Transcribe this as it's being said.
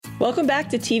Welcome back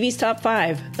to TV's Top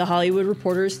 5, the Hollywood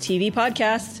Reporter's TV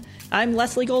podcast. I'm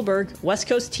Leslie Goldberg, West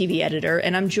Coast TV editor,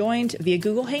 and I'm joined via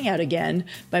Google Hangout again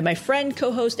by my friend,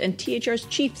 co-host, and THR's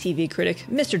chief TV critic,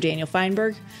 Mr. Daniel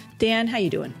Feinberg. Dan, how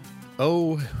you doing?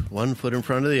 Oh, one foot in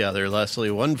front of the other, Leslie.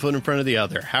 One foot in front of the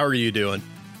other. How are you doing?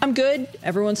 I'm good.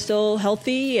 Everyone's still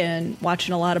healthy and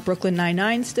watching a lot of Brooklyn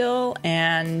Nine-Nine still,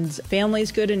 and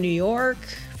family's good in New York,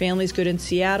 family's good in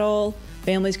Seattle,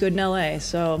 family's good in LA,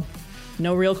 so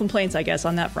no real complaints, I guess,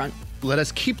 on that front. Let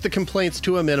us keep the complaints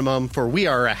to a minimum, for we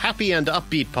are a happy and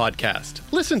upbeat podcast.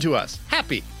 Listen to us.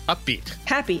 Happy, upbeat.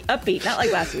 Happy, upbeat, not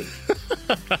like last week.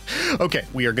 Okay,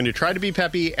 we are going to try to be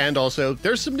peppy, and also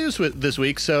there's some news this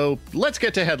week, so let's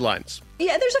get to headlines.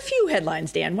 Yeah, there's a few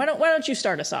headlines, Dan. Why don't you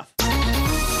start us off?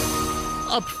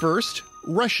 Up first,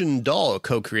 Russian Doll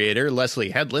co-creator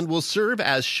Leslie Headland will serve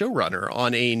as showrunner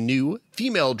on a new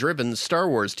female-driven Star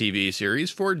Wars TV series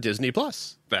for Disney+.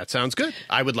 That sounds good.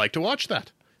 I would like to watch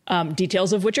that.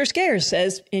 Details of which are scarce,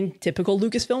 as in typical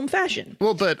Lucasfilm fashion.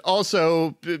 Well, but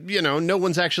also, no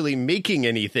one's actually making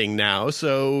anything now,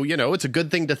 so, it's a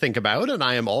good thing to think about, and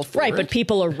I am all for it. Right, but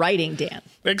people are writing, Dan.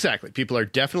 Exactly. People are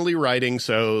definitely writing,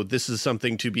 so this is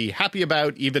something to be happy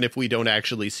about, even if we don't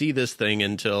actually see this thing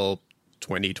until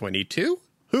 2022?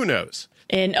 Who knows?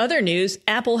 In other news,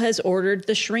 Apple has ordered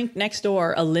The Shrink Next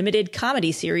Door, a limited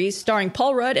comedy series starring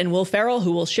Paul Rudd and Will Ferrell,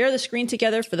 who will share the screen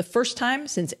together for the first time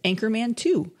since Anchorman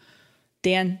 2.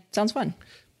 Dan, sounds fun.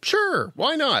 Sure,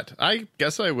 why not? I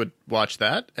guess I would watch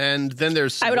that. And then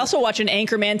there's... I would also watch an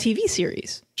Anchorman TV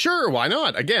series. Sure, why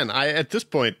not? Again, at this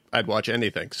point, I'd watch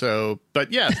anything. So,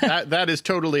 but yes, that is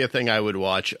totally a thing I would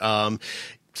watch.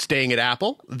 Staying at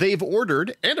Apple, they've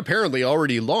ordered and apparently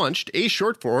already launched a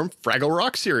short-form Fraggle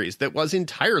Rock series that was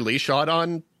entirely shot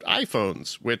on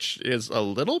iPhones, which is a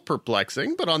little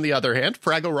perplexing. But on the other hand,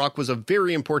 Fraggle Rock was a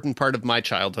very important part of my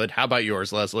childhood. How about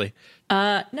yours, Leslie?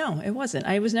 No, it wasn't.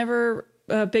 I was never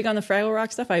big on the Fraggle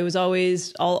Rock stuff. I was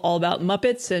always all about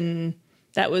Muppets, and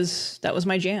that was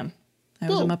my jam. I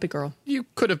was a Muppet girl. You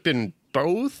could have been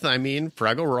both. I mean,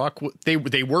 Fraggle Rock, they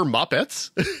were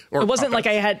Muppets. Or it wasn't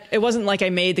Muppets. it wasn't like I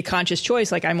made the conscious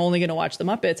choice, like I'm only going to watch the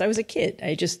Muppets. I was a kid.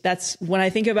 That's when I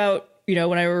think about,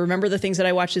 when I remember the things that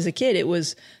I watched as a kid, it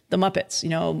was the Muppets.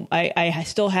 I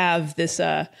still have this,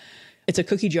 it's a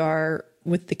cookie jar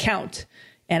with the Count.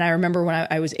 And I remember when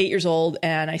I was 8 years old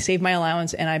and I saved my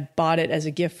allowance and I bought it as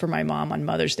a gift for my mom on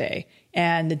Mother's Day.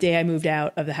 And the day I moved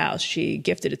out of the house, she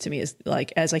gifted it to me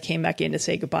as I came back in to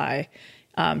say goodbye.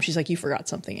 She's like, you forgot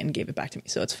something, and gave it back to me.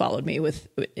 So it's followed me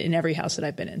in every house that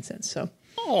I've been in since. So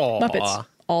Aww. Muppets,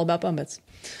 all about Muppets.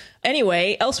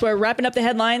 Anyway, elsewhere, wrapping up the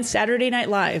headlines, Saturday Night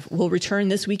Live will return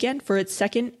this weekend for its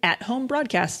second at-home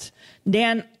broadcast.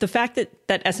 Dan, the fact that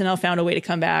SNL found a way to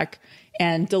come back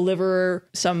and deliver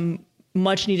some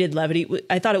much-needed levity,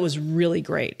 I thought it was really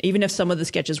great, even if some of the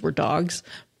sketches were dogs.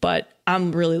 But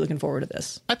I'm really looking forward to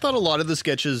this. I thought a lot of the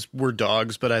sketches were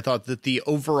dogs, but I thought that the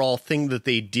overall thing that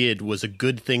they did was a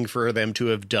good thing for them to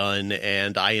have done.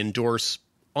 And I endorse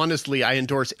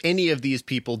any of these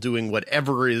people doing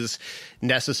whatever is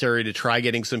necessary to try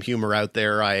getting some humor out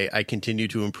there. I continue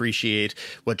to appreciate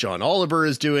what John Oliver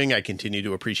is doing. I continue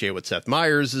to appreciate what Seth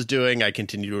Meyers is doing. I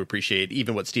continue to appreciate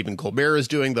even what Stephen Colbert is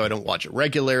doing, though I don't watch it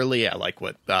regularly. I like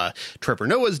what Trevor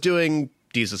Noah is doing,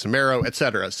 Desus and Mero,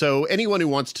 etc. So anyone who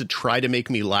wants to try to make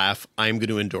me laugh, I'm going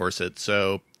to endorse it.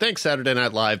 So thanks, Saturday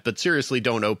Night Live. But seriously,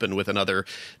 don't open with another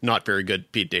not very good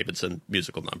Pete Davidson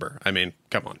musical number. I mean,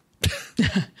 come on.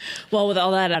 Well, with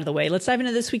all that out of the way, let's dive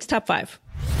into this week's top 5.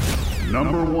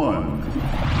 Number 1.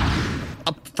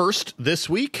 Up first this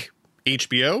week,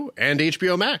 HBO and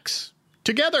HBO Max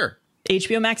together.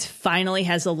 HBO Max finally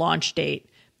has a launch date,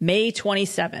 May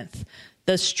 27th.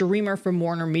 The streamer from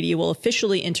Warner Media will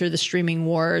officially enter the streaming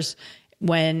wars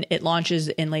when it launches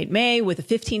in late May with a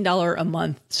 $15 a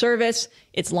month service.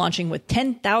 It's launching with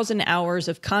 10,000 hours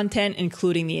of content,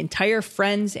 including the entire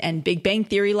Friends and Big Bang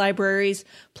Theory libraries,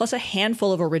 plus a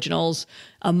handful of originals.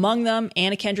 Among them,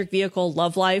 Anna Kendrick Vehicle,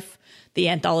 Love Life, the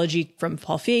anthology from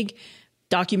Paul Feig,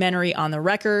 documentary On the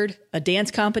Record, a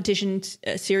dance competition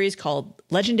series called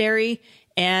Legendary,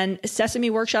 and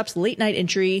Sesame Workshop's late night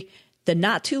entry, The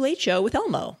Not Too Late Show with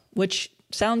Elmo, which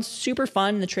sounds super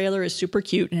fun. The trailer is super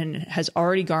cute and has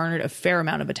already garnered a fair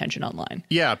amount of attention online.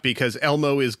 Yeah, because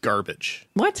Elmo is garbage.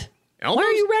 What? Elmo's... Why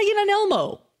are you ragging on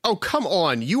Elmo? Oh, come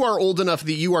on. You are old enough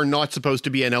that you are not supposed to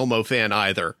be an Elmo fan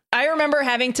either. I remember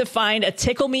having to find a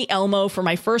Tickle Me Elmo for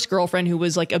my first girlfriend who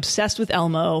was like obsessed with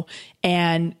Elmo,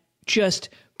 and just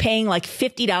paying like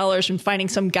 $50 and finding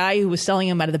some guy who was selling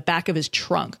him out of the back of his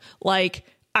trunk. Like,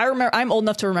 I remember, I'm old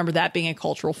enough to remember that being a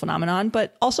cultural phenomenon,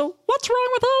 but also, what's wrong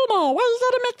with Elmo? Why is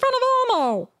that to make fun of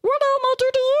Elmo? What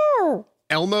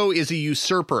Elmo is a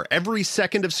usurper. Every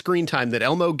second of screen time that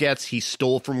Elmo gets, he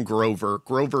stole from Grover.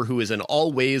 Grover, who is in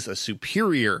all ways a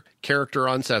superior character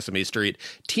on Sesame Street.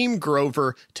 Team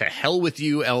Grover, to hell with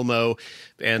you, Elmo.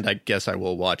 And I guess I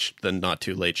will watch the Not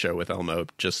Too Late Show with Elmo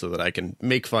just so that I can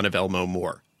make fun of Elmo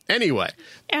more. Anyway.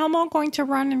 Elmo going to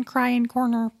run and cry in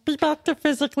corner. Be back to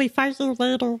physically fight you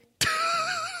later.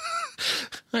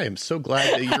 I am so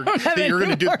glad that you're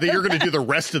going to do the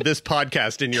rest of this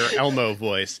podcast in your Elmo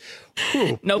voice.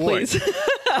 Whew, no, boy. please.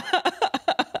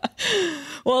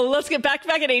 Well, let's get back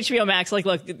at HBO Max. Like,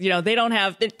 look, they're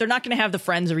not going to have the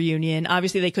Friends reunion.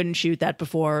 Obviously, they couldn't shoot that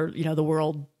before, the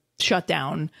world shut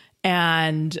down.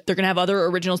 And they're going to have other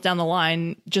originals down the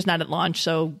line, just not at launch.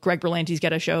 So Greg Berlanti's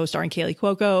got a show starring Kaylee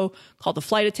Cuoco called The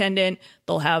Flight Attendant.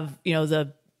 They'll have,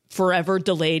 the forever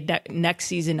delayed next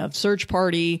season of Search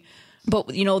Party. But,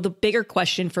 the bigger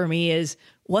question for me is,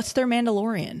 what's their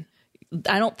Mandalorian?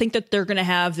 I don't think that they're going to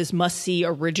have this must-see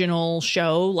original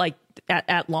show like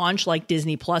at launch like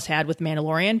Disney Plus had with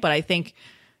Mandalorian. But I think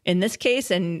in this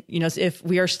case, and, if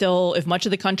much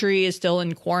of the country is still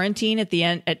in quarantine at the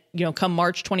end, come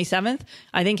March 27th,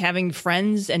 I think having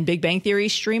Friends and Big Bang Theory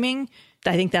streaming,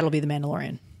 I think that'll be the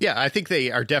Mandalorian. Yeah, I think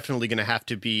they are definitely going to have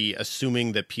to be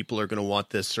assuming that people are going to want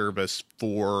this service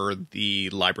for the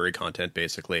library content,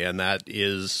 basically. And that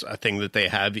is a thing that they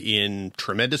have in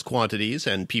tremendous quantities,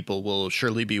 and people will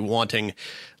surely be wanting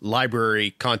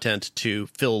library content to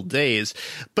fill days.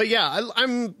 But yeah,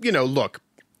 look,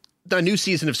 the new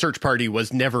season of Search Party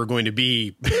was never going to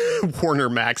be Warner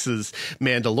Max's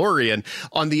Mandalorian.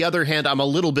 On the other hand, I'm a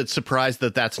little bit surprised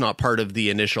that that's not part of the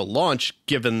initial launch,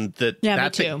 given that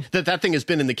that thing has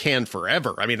been in the can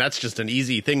forever. I mean, that's just an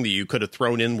easy thing that you could have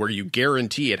thrown in where you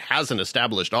guarantee it has an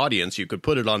established audience. You could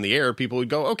put it on the air. People would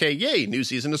go, okay, yay, new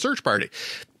season of Search Party.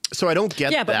 So I don't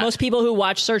get that. Yeah, but most people who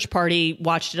watch Search Party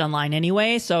watched it online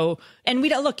anyway. So, and we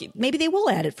don't look. Maybe they will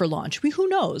add it for launch. Who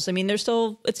knows? I mean, you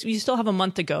still have a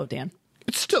month to go, Dan.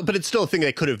 It's still a thing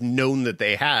they could have known that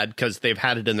they had because they've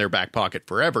had it in their back pocket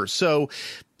forever. So,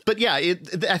 but yeah,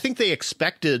 I think they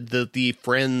expected that the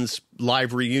Friends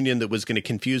live reunion that was going to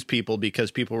confuse people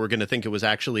because people were going to think it was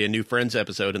actually a new Friends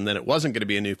episode, and then it wasn't going to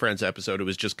be a new Friends episode. It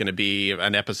was just going to be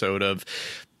an episode of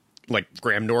like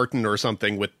Graham Norton or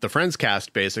something with the Friends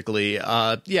cast, basically.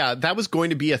 Yeah, that was going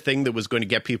to be a thing that was going to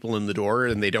get people in the door,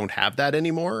 and they don't have that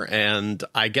anymore. And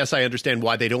I guess I understand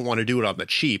why they don't want to do it on the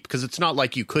cheap, because it's not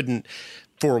like you couldn't,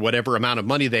 for whatever amount of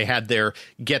money they had there,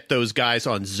 get those guys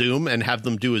on Zoom and have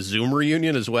them do a Zoom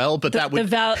reunion as well. But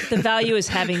the value is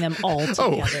having them all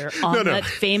together on that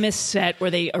famous set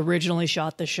where they originally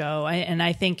shot the show. And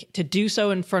I think to do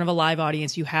so in front of a live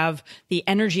audience, you have the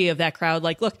energy of that crowd.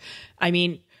 Like, look, I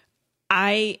mean,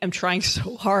 I am trying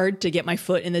so hard to get my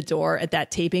foot in the door at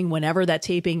that taping, whenever that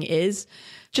taping is.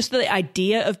 Just the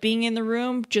idea of being in the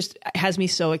room just has me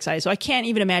so excited. So I can't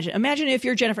even imagine. Imagine if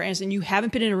you're Jennifer Aniston, you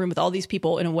haven't been in a room with all these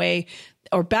people in a way,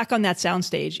 or back on that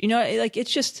soundstage. Like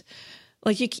it's just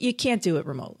like you can't do it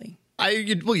remotely.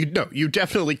 You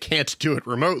definitely can't do it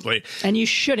remotely. And you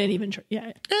shouldn't even try.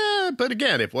 Yeah. But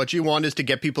again, if what you want is to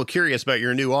get people curious about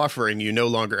your new offering, you no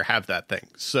longer have that thing.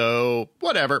 So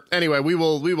whatever. Anyway, we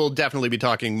will definitely be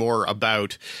talking more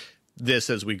about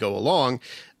this as we go along.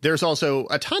 There's also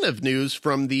a ton of news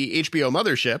from the HBO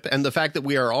mothership, and the fact that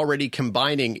we are already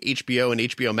combining HBO and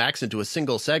HBO Max into a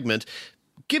single segment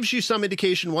gives you some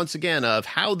indication once again of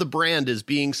how the brand is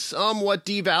being somewhat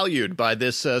devalued by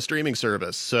this streaming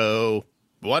service. So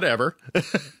whatever.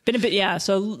 Been a bit, yeah.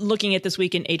 So looking at this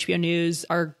week in HBO News,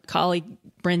 our colleague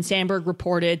Bryn Sandberg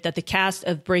reported that the cast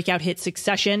of breakout hit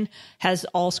Succession has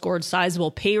all scored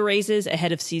sizable pay raises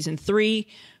ahead of season 3.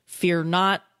 Fear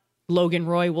not, Logan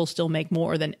Roy will still make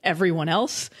more than everyone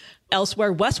else.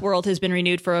 Elsewhere, Westworld has been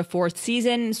renewed for a 4th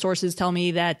season. Sources tell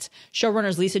me that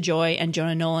showrunners Lisa Joy and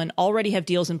Jonah Nolan already have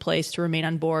deals in place to remain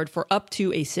on board for up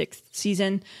to a 6th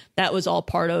season. That was all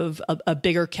part of a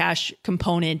bigger cash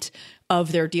component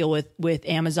of their deal with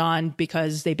Amazon,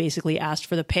 because they basically asked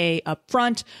for the pay up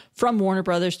front from Warner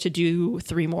Brothers to do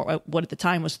 3 more, what at the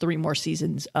time was 3 more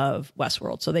seasons of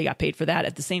Westworld. So they got paid for that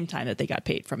at the same time that they got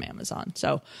paid from Amazon.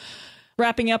 So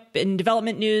wrapping up in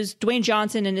development news, Dwayne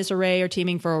Johnson and Issa Rae are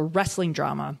teaming for a wrestling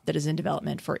drama that is in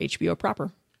development for HBO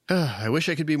proper. I wish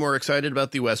I could be more excited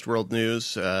about the Westworld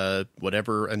news.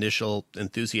 Whatever initial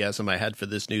enthusiasm I had for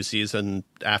this new season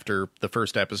after the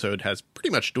first episode has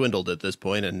pretty much dwindled at this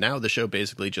point, and now the show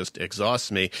basically just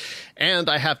exhausts me. And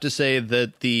I have to say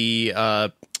that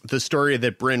the story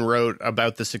that Bryn wrote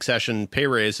about the Succession pay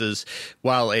raises,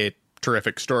 while a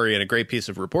terrific story and a great piece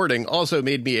of reporting, also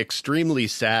made me extremely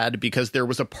sad, because there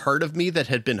was a part of me that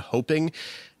had been hoping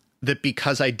that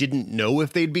because I didn't know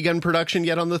if they'd begun production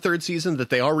yet on the third season,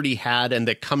 that they already had, and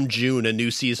that come June, a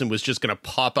new season was just going to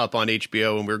pop up on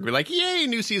HBO and we were going to be like, yay,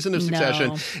 new season of Succession.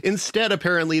 No. Instead,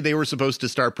 apparently they were supposed to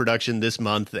start production this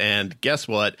month, and guess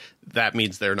what? That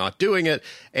means they're not doing it,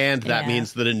 and that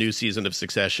means that a new season of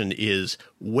Succession is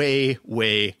way,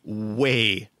 way,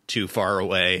 way too far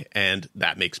away, and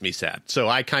that makes me sad. So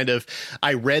I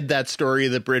read that story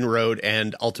that Brynn wrote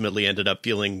and ultimately ended up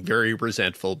feeling very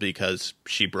resentful because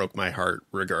she broke my heart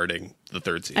regarding the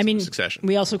third season of Succession.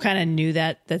 We also kind of knew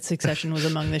that Succession was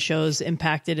among the shows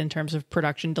impacted in terms of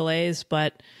production delays,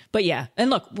 but yeah. And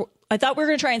look, I thought we were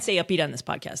going to try and stay upbeat on this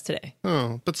podcast today.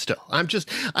 Oh, but still, I'm just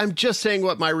saying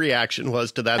what my reaction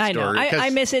was to that story. I know.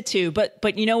 I miss it too,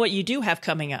 but you know what you do have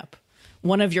coming up?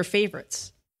 One of your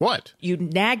favorites. What? You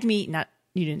nagged me,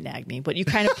 you didn't nag me, but you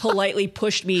kind of politely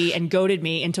pushed me and goaded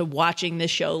me into watching this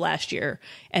show last year.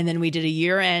 And then we did a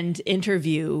year-end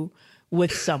interview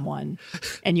with someone,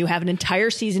 and you have an entire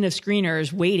season of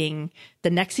screeners waiting. The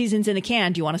next season's in the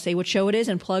can. Do you want to say what show it is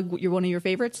and plug one of your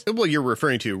favorites? Well, you're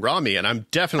referring to Rami, and I'm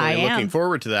definitely looking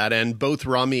forward to that. And both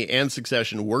Rami and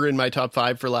Succession were in my top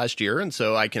 5 for last year, and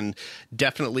so I can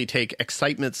definitely take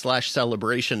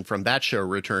excitement/celebration from that show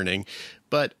returning.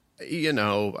 But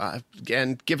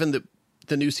and given that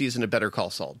the new season of Better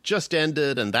Call Saul just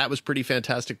ended, and that was pretty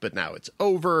fantastic, but now it's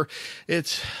over,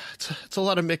 it's a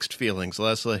lot of mixed feelings,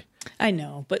 Leslie. I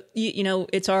know, but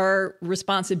it's our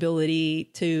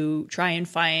responsibility to try and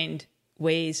find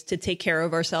ways to take care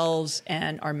of ourselves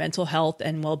and our mental health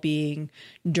and well-being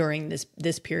during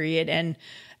this period. And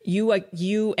you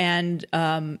and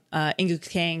Inga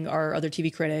Kang, our other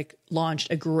TV critic,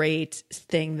 launched a great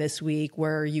thing this week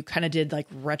where you kind of did like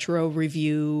retro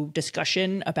review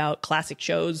discussion about classic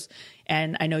shows.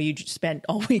 And I know you spent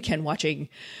all weekend watching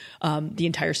the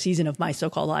entire season of My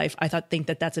So-Called Life. I think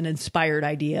that's an inspired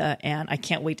idea, and I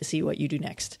can't wait to see what you do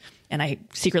next. And I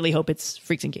secretly hope it's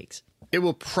Freaks and Geeks. It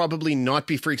will probably not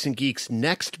be Freaks and Geeks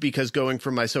next, because going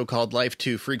from My So-Called Life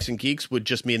to Freaks and Geeks would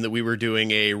just mean that we were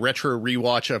doing a retro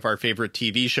rewatch of our favorite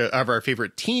TV show, of our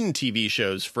favorite teen TV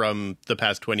shows from the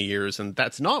past 20 years. And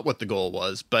that's not what the goal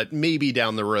was, but maybe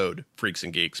down the road, Freaks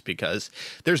and Geeks, because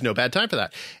there's no bad time for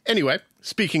that. Anyway,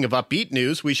 speaking of upbeat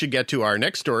news, we should get to our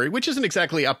next story, which isn't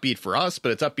exactly upbeat for us,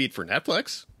 but it's upbeat for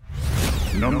Netflix.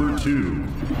 Number 2.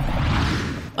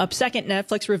 Up second,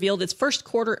 Netflix revealed its first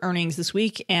quarter earnings this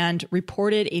week and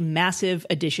reported a massive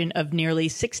addition of nearly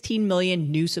 16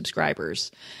 million new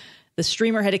subscribers. The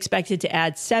streamer had expected to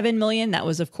add 7 million. That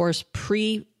was, of course,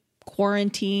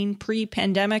 pre-quarantine,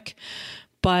 pre-pandemic.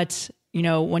 But,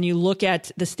 when you look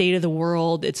at the state of the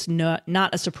world, it's not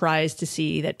a surprise to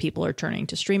see that people are turning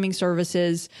to streaming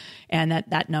services, and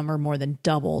that number more than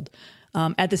doubled.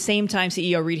 At the same time,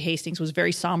 CEO Reed Hastings was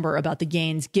very somber about the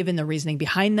gains given the reasoning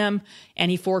behind them,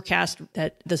 and he forecast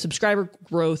that the subscriber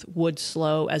growth would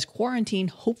slow as quarantine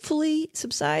hopefully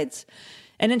subsides.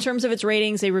 And in terms of its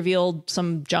ratings, they revealed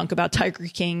some junk about Tiger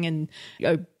King and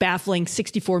a baffling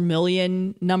 64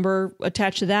 million number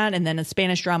attached to that. And then a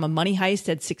Spanish drama, Money Heist,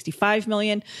 had 65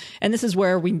 million. And this is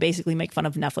where we basically make fun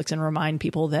of Netflix and remind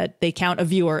people that they count a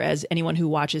viewer as anyone who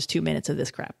watches 2 minutes of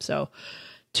this crap. So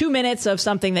 2 minutes of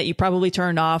something that you probably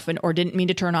turned off or didn't mean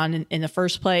to turn on in the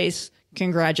first place.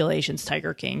 Congratulations,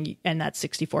 Tiger King, and that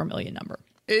 64 million number.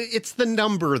 It's the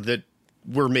number that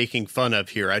we're making fun of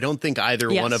here. I don't think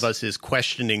either one of us is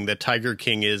questioning that Tiger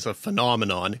King is a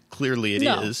phenomenon. Clearly it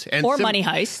is. And Money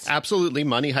Heist. Absolutely.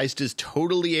 Money Heist is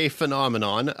totally a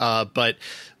phenomenon. But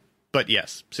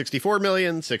yes, 64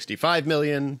 million, 65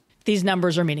 million. These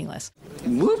numbers are meaningless.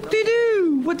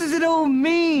 Whoop-de-doo! What does it all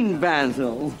mean,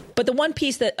 Basil? But the one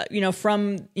piece that,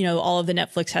 from, all of the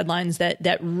Netflix headlines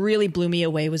that really blew me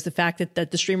away was the fact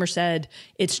that the streamer said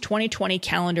its 2020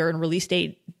 calendar and release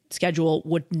date schedule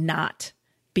would not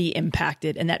be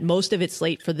impacted, and that most of its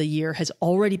slate for the year has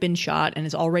already been shot and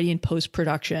is already in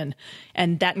post-production.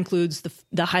 And that includes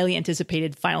the highly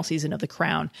anticipated final season of The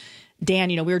Crown. Dan,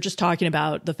 we were just talking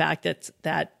about the fact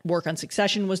that work on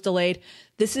Succession was delayed.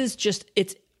 This is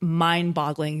it's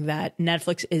mind-boggling that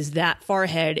Netflix is that far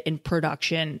ahead in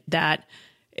production that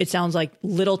it sounds like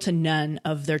little to none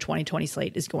of their 2020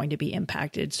 slate is going to be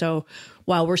impacted. So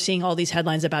while we're seeing all these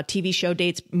headlines about TV show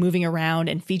dates moving around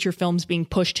and feature films being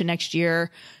pushed to next year,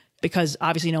 because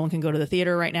obviously no one can go to the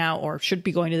theater right now or should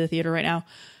be going to the theater right now,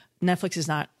 Netflix is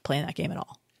not playing that game at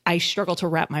all. I struggle to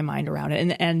wrap my mind around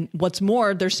it. And what's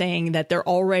more, they're saying that they're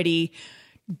already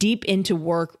deep into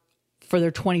work for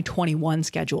their 2021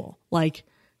 schedule. Like,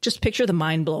 Just picture the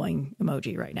mind-blowing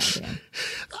emoji right now, Dan.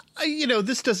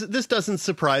 This doesn't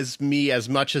surprise me as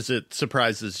much as it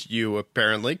surprises you,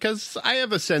 apparently, because I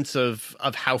have a sense of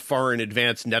how far in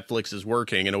advance Netflix is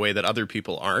working in a way that other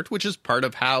people aren't, which is part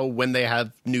of how, when they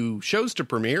have new shows to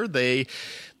premiere, they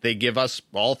give us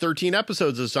all 13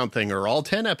 episodes of something or all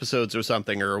 10 episodes or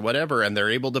something or whatever, and they're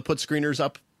able to put screeners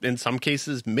up, in some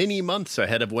cases, many months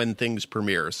ahead of when things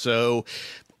premiere. So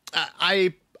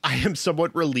I am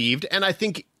somewhat relieved, and I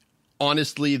think,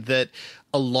 honestly, that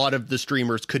a lot of the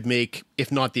streamers could make,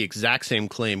 if not the exact same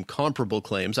claim, comparable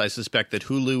claims. I suspect that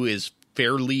Hulu is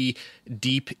fairly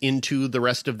deep into the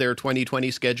rest of their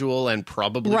 2020 schedule and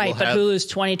probably right, will have... but Hulu's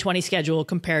 2020 schedule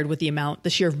compared with the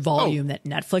sheer volume that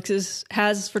Netflix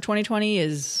has for 2020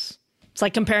 is... It's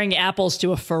like comparing apples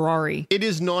to a Ferrari. It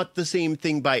is not the same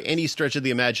thing by any stretch of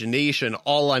the imagination.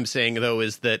 All I'm saying, though,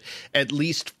 is that at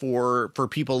least for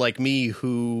people like me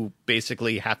who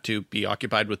basically have to be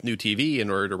occupied with new TV in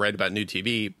order to write about new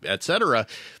TV, etc.,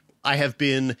 I have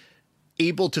been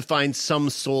able to find some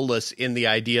solace in the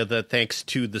idea that thanks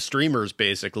to the streamers,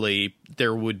 basically,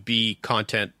 there would be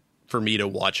content for me to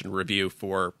watch and review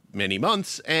for many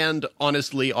months. And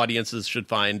honestly, audiences should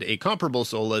find a comparable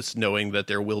solace knowing that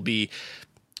there will be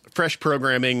fresh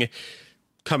programming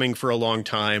coming for a long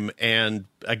time. And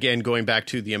again, going back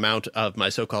to the amount of My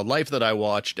So-Called Life that I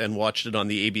watched it on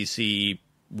the ABC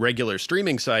regular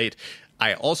streaming site,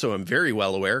 I also am very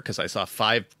well aware, because I saw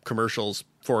 5 commercials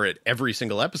for it every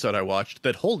single episode I watched,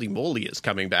 that Holy Moly is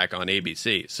coming back on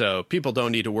ABC. So people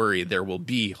don't need to worry. There will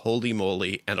be Holy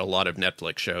Moly and a lot of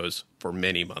Netflix shows for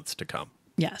many months to come.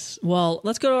 Yes. Well,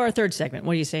 let's go to our third segment.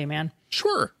 What do you say, man?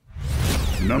 Sure.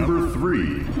 Number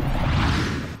 3.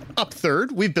 Up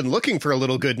third, we've been looking for a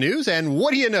little good news, and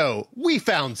what do you know? We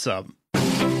found some.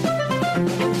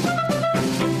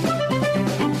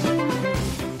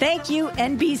 Thank you,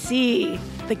 NBC.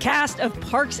 The cast of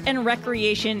Parks and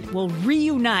Recreation will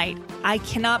reunite. I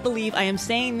cannot believe I am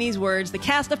saying these words. The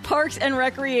cast of Parks and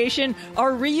Recreation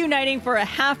are reuniting for a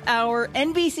half-hour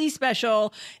NBC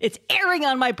special. It's airing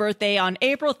on my birthday on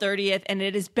April 30th, and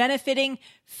it is benefiting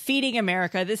Feeding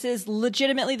America. This is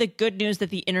legitimately the good news that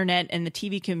the internet and the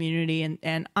TV community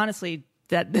and honestly,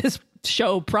 that this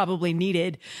show probably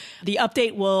needed. The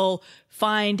update will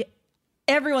find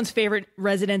everyone's favorite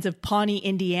residents of Pawnee,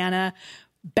 Indiana,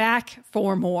 back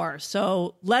for more.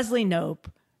 So Leslie Knope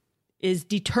is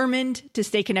determined to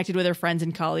stay connected with her friends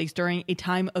and colleagues during a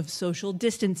time of social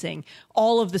distancing.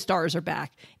 All of the stars are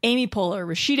back. Amy Poehler,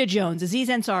 Rashida Jones, Aziz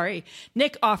Ansari,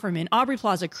 Nick Offerman, Aubrey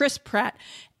Plaza, Chris Pratt,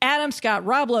 Adam Scott,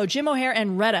 Rob Lowe, Jim O'Heir,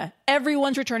 and Retta.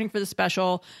 Everyone's returning for the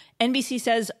special. NBC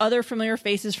says other familiar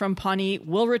faces from Pawnee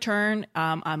will return.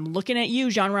 I'm looking at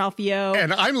you, Jean-Ralphio.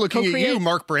 And I'm looking at you,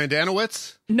 Mark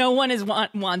Brandanowitz. No one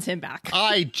wants him back.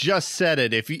 I just said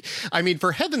it.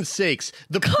 For heaven's sakes.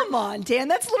 Come on, Dan.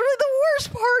 That's literally the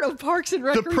worst part of Parks and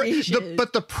Recreation.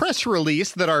 But the press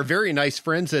release that our very nice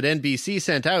friends at NBC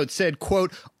sent out said,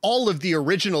 quote, all of the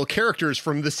original characters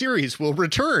from the series will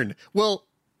return. Well,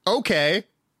 okay.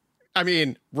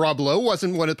 Rob Lowe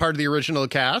wasn't part of the original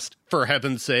cast, for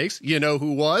heaven's sakes. You know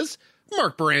who was?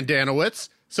 Mark Brandanowitz.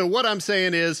 So what I'm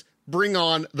saying is, bring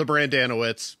on the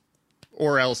Brandanowitz,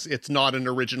 or else it's not an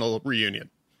original reunion.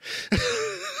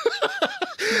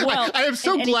 Well, I am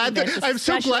so glad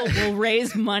that we'll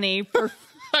raise money for.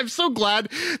 I'm so glad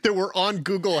that we're on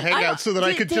Google Hangouts so that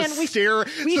I could Dan, just stare.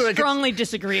 We strongly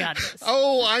disagree on this.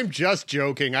 Oh, I'm just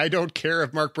joking. I don't care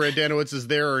if Mark Brandanowitz is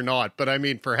there or not, but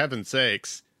for heaven's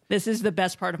sakes. This is the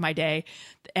best part of my day.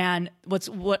 And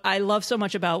what I love so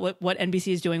much about what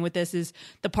NBC is doing with this is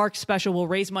the Parks special will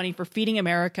raise money for Feeding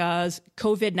America's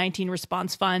COVID-19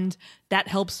 response fund. That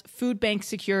helps food banks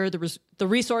secure the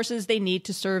resources they need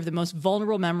to serve the most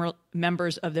vulnerable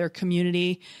members of their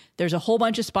community. There's a whole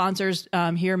bunch of sponsors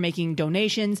here making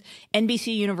donations.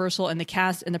 NBC Universal and the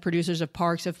cast and the producers of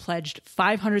Parks have pledged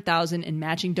 $500,000 in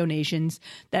matching donations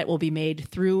that will be made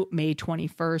through May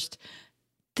 21st.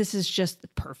 This is just the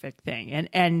perfect thing.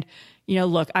 And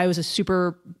look, I was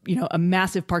a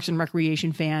massive Parks and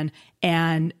Recreation fan,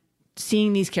 and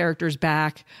seeing these characters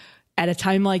back at a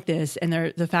time like this, and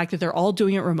the fact that they're all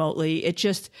doing it remotely,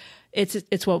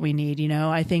 it's what we need.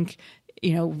 I think,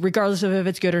 regardless of if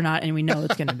it's good or not, and we know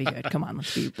it's going to be good. Come on,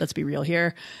 let's be real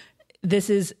here. This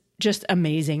is just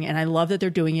amazing. And I love that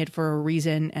they're doing it for a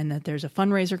reason and that there's a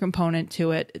fundraiser component to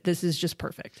it. This is just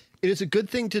perfect. It is a good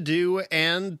thing to do.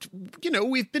 And,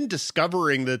 we've been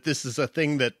discovering that this is a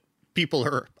thing that people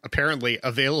are apparently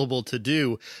available to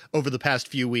do over the past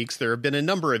few weeks. There have been a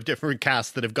number of different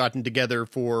casts that have gotten together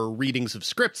for readings of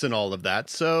scripts and all of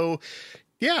that. So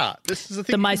Yeah, this is a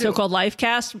thing. The My So-Called Life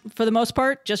cast, for the most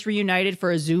part, just reunited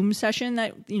for a Zoom session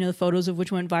that, the photos of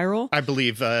which went viral. I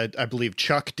believe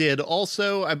Chuck did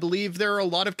also. I believe there are a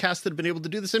lot of casts that have been able to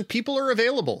do this, and people are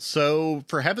available. So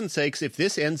for heaven's sakes, if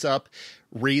this ends up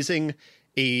raising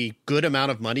a good amount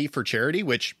of money for charity,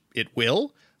 which it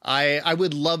will, I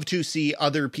would love to see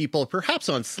other people, perhaps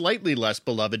on slightly less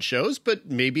beloved shows, but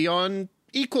maybe on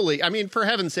equally. I mean, for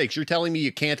heaven's sakes, you're telling me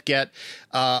you can't get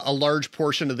a large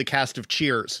portion of the cast of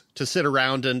Cheers to sit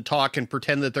around and talk and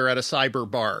pretend that they're at a cyber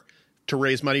bar to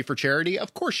raise money for charity?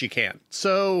 Of course you can.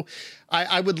 So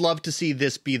I would love to see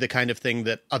this be the kind of thing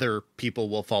that other people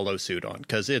will follow suit on,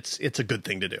 because it's a good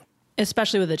thing to do.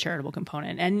 Especially with a charitable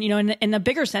component. And, in a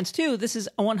bigger sense, too, this is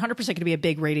 100% going to be a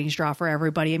big ratings draw for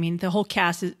everybody. I mean, the whole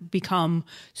cast has become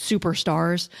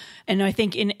superstars. And I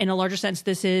think in a larger sense,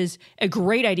 this is a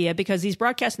great idea because these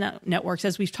broadcast networks,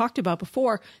 as we've talked about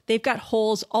before, they've got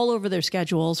holes all over their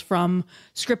schedules, from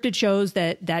scripted shows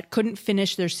that couldn't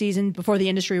finish their season before the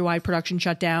industry-wide production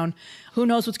shut down. Who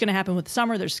knows what's going to happen with the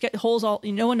summer? There's holes all.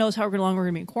 No one knows how long we're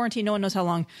going to be in quarantine. No one knows how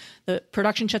long the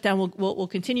production shutdown will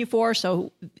continue for.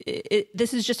 So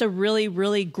this is just a really,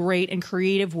 really great and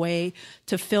creative way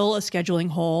to fill a scheduling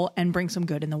hole and bring some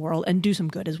good in the world and do some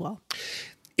good as well.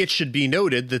 It should be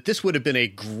noted that this would have been a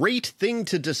great thing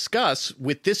to discuss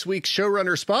with this week's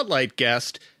Showrunner Spotlight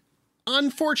guest.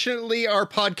 Unfortunately, our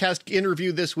podcast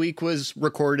interview this week was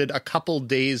recorded a couple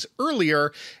days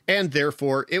earlier, and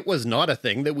therefore it was not a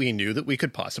thing that we knew that we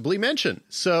could possibly mention.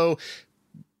 So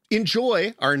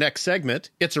enjoy our next segment.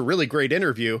 It's a really great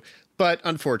interview, but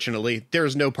unfortunately,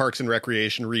 there's no Parks and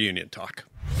Recreation reunion talk.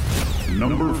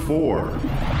 Number 4.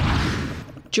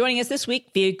 Joining us this week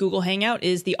via Google Hangout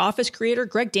is The Office creator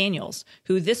Greg Daniels,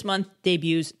 who this month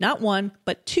debuts not one,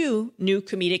 but 2 new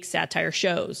comedic satire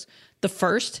shows. The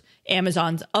first,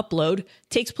 Amazon's Upload,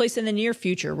 takes place in the near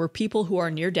future, where people who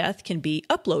are near death can be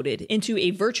uploaded into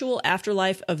a virtual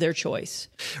afterlife of their choice.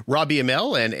 Robbie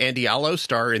Amell and Andy Allo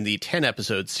star in the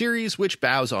 10-episode series, which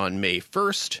bows on May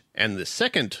 1st. And the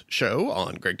second show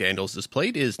on Greg Daniels'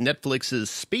 plate is Netflix's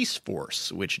Space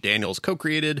Force, which Daniels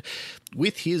co-created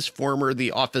with his former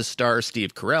The Office star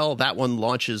Steve Carell. That one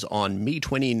launches on May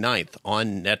 29th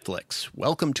on Netflix.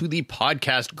 Welcome to the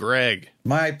podcast, Greg.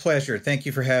 My pleasure. Thank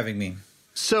you for having me.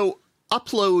 So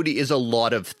Upload is a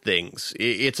lot of things.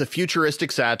 It's a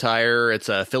futuristic satire. It's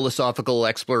a philosophical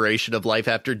exploration of life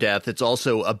after death. It's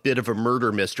also a bit of a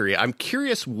murder mystery. I'm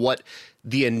curious what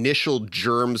the initial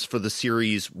germs for the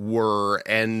series were,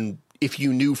 and if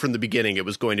you knew from the beginning it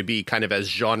was going to be kind of as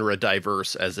genre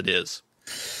diverse as it is.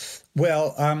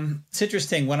 Well, it's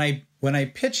interesting. When I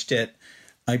pitched it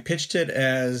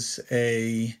as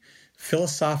a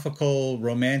philosophical,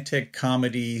 romantic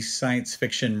comedy, science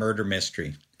fiction murder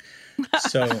mystery.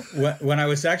 So when I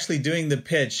was actually doing the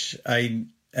pitch,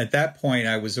 at that point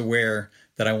I was aware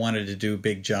that I wanted to do a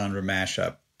big genre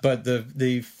mashup. But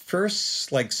the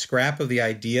first scrap of the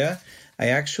idea, I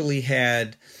actually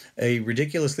had a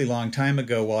ridiculously long time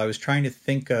ago while I was trying to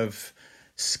think of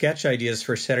sketch ideas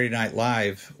for Saturday Night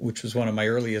Live, which was one of my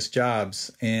earliest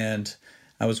jobs. And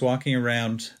I was walking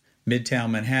around Midtown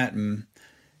Manhattan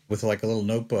with a little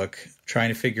notebook, trying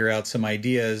to figure out some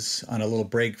ideas on a little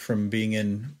break from being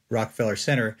in Rockefeller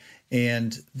Center.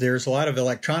 And there's a lot of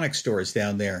electronic stores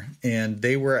down there. And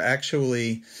they were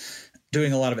actually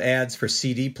doing a lot of ads for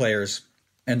CD players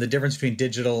and the difference between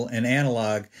digital and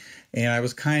analog. And I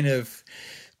was kind of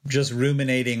just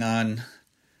ruminating on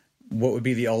what would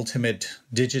be the ultimate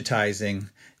digitizing.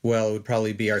 Well, it would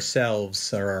probably be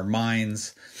ourselves or our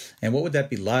minds. And what would that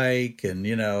be like? And,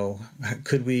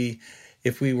 could we,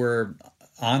 if we were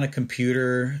on a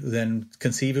computer, then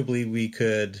conceivably we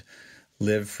could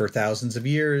live for thousands of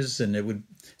years, and it would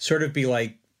sort of be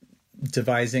like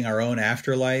devising our own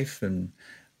afterlife. And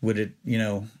would it,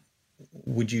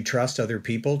 would you trust other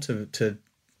people to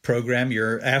program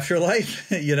your afterlife?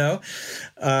 So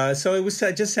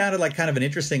it just sounded like kind of an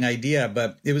interesting idea,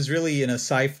 but it was really in a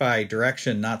sci-fi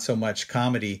direction, not so much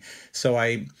comedy. So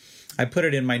I put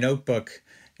it in my notebook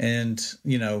and,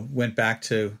 went back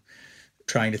to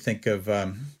trying to think of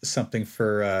something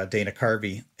for Dana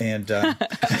Carvey. And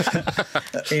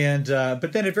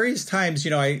but then at various times,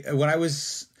 when I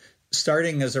was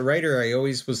starting as a writer, I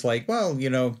always was like, well,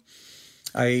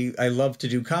 I love to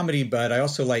do comedy, but I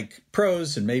also like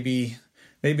prose, and maybe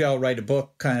I'll write a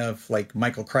book kind of like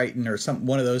Michael Crichton or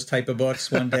one of those type of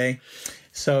books one day.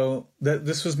 So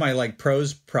this was my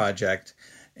prose project.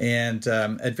 And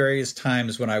at various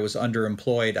times when I was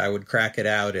underemployed, I would crack it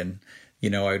out and,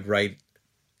 I'd write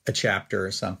a chapter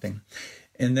or something.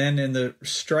 And then in the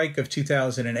strike of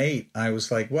 2008, I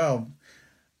was like, well,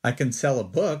 I can sell a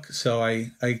book. So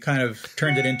I kind of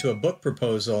turned it into a book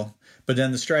proposal, but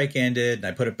then the strike ended and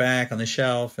I put it back on the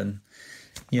shelf and,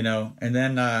 and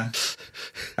then I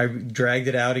dragged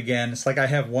it out again. It's like I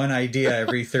have one idea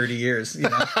every 30 years,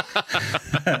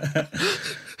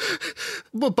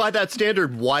 Well, by that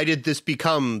standard, why did this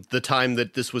become the time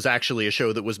that this was actually a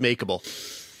show that was makeable?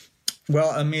 Well,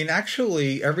 I mean,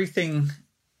 actually, everything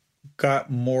got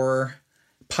more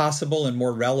possible and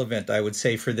more relevant, I would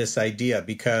say, for this idea,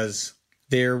 because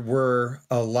there were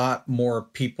a lot more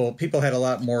people had a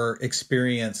lot more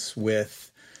experience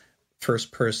with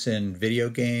first-person video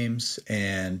games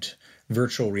and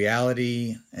virtual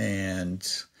reality and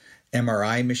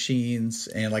MRI machines,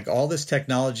 and like all this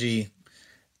technology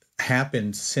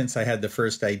happened since I had the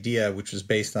first idea, which was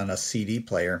based on a CD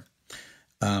player.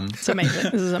 It's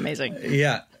amazing. This is amazing.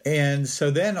 Yeah. And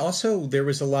so then also there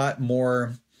was a lot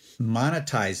more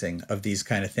monetizing of these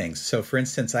kind of things. So for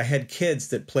instance, I had kids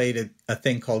that played a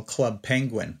thing called Club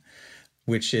Penguin,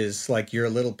 which is like you're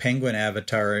a little penguin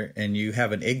avatar and you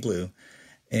have an igloo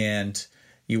and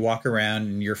you walk around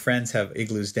and your friends have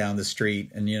igloos down the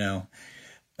street and,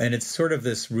 and it's sort of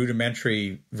this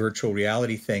rudimentary virtual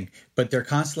reality thing, but they're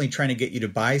constantly trying to get you to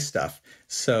buy stuff.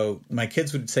 So my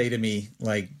kids would say to me,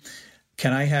 like,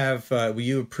 can I have, will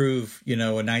you approve, a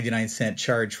 99-cent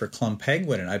charge for Club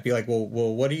Penguin? And I'd be like, well,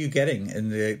 what are you getting?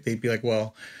 And they'd be like,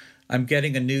 well, I'm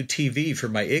getting a new TV for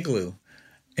my igloo.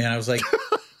 And I was like,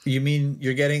 you mean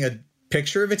you're getting a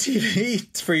picture of a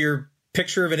TV for your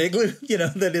picture of an igloo,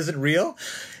 that isn't real?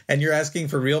 And you're asking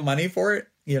for real money for it,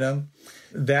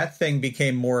 That thing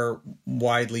became more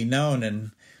widely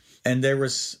known, and there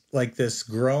was like this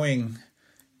growing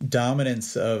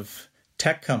dominance of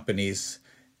tech companies,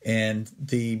 and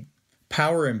the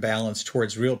power imbalance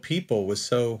towards real people was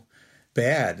so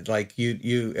bad. Like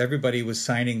everybody was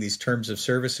signing these terms of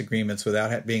service agreements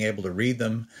without being able to read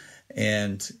them,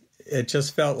 and it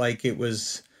just felt like it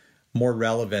was more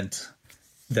relevant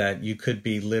that you could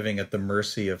be living at the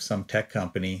mercy of some tech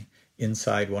company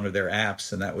inside one of their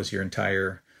apps, and that was your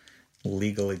entire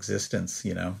legal existence,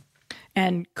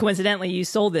 And coincidentally, you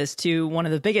sold this to one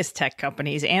of the biggest tech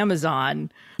companies,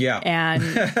 Amazon. Yeah. And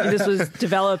this was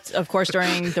developed, of course,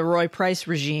 during the Roy Price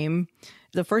regime.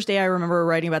 The first day I remember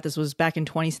writing about this was back in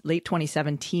late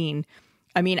 2017.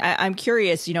 I mean, I'm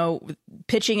curious,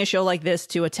 pitching a show like this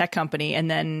to a tech company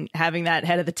and then having that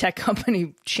head of the tech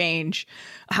company change.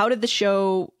 How did the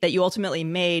show that you ultimately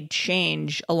made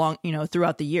change along,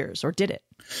 throughout the years, or did it?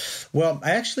 Well,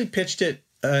 I actually pitched it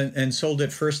and sold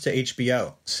it first to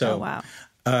HBO. So, oh,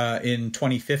 wow. In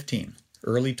 2015,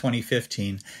 early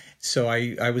 2015. So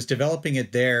I was developing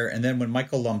it there. And then when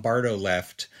Michael Lombardo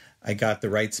left, I got the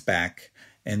rights back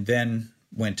and then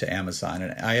went to Amazon.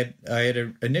 And I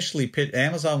had initially pitched.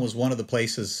 Amazon was one of the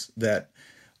places that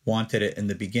wanted it in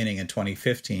the beginning in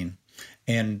 2015.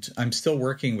 And I'm still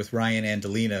working with Ryan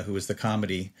Andolina, who was the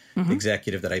comedy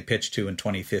executive that I pitched to in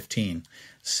 2015.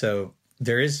 So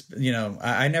there is,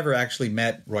 I never actually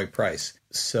met Roy Price.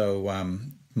 So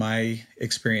my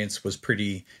experience was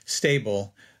pretty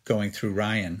stable going through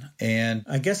Ryan. And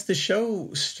I guess the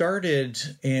show started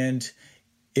and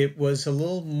it was a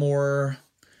little more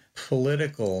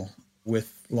political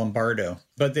with Lombardo.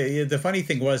 But the funny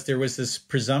thing was there was this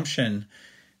presumption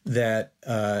that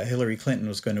Hillary Clinton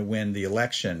was going to win the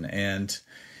election. And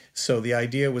so the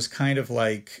idea was kind of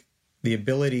like the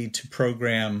ability to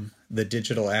program the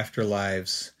digital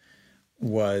afterlives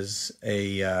was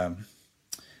a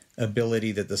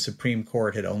ability that the Supreme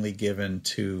Court had only given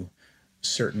to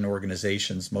certain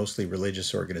organizations, mostly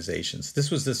religious organizations.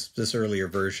 This was this earlier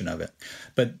version of it.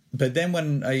 But then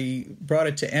when I brought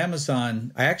it to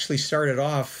Amazon, I actually started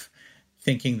off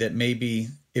thinking that maybe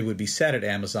it would be set at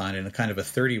Amazon in a kind of a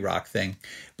 30 Rock thing.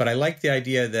 But I liked the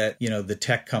idea that, the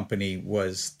tech company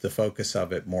was the focus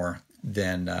of it more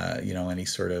than, any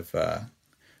sort of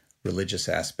religious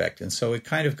aspect. And so it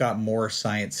kind of got more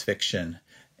science fiction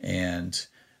and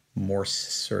more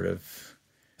sort of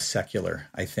secular,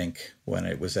 I think, when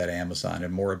it was at Amazon,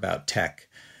 and more about tech.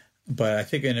 But I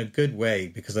think in a good way,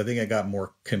 because I think it got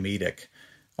more comedic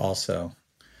also,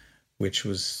 which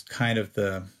was kind of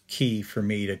the key for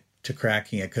me to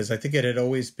cracking it, because I think it had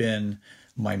always been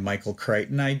my Michael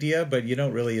Crichton idea, but you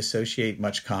don't really associate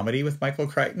much comedy with Michael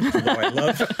Crichton,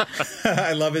 although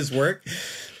I love his work.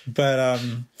 But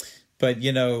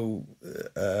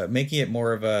making it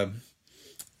more of a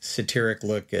satiric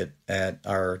look at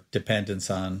our dependence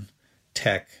on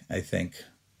tech, I think,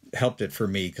 helped it for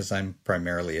me because I'm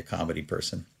primarily a comedy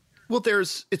person. Well,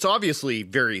 it's obviously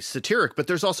very satiric, but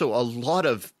there's also a lot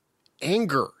of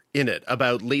anger in it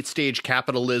about late stage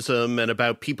capitalism and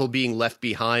about people being left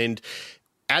behind.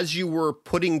 as you were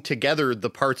putting together the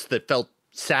parts that felt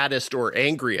saddest or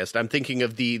angriest, I'm thinking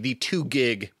of the 2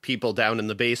 gig people down in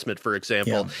the basement, for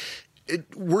example. Yeah.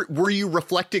 Were you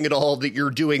reflecting at all that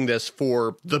you're doing this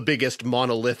for the biggest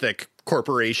monolithic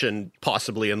corporation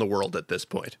possibly in the world at this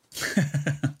point?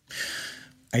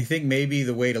 I think maybe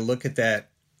the way to look at that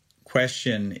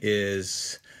question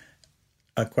is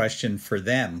a question for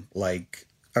them. Like,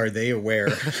 are they aware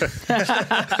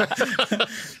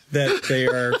that they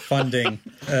are funding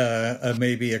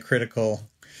maybe a critical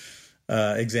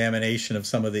examination of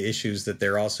some of the issues that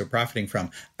they're also profiting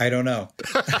from? I don't know.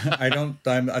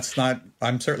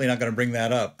 I'm certainly not going to bring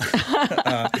that up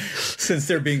since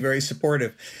they're being very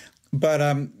supportive. But,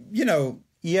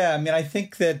 yeah, I mean, I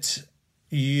think that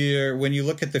when you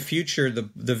look at the future,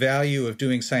 the value of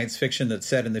doing science fiction that's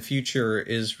set in the future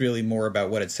is really more about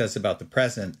what it says about the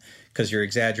present, because you're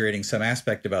exaggerating some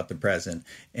aspect about the present.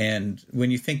 And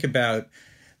when you think about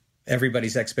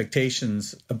everybody's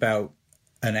expectations about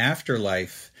an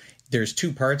afterlife, there's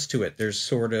 2 parts to it. There's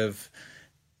sort of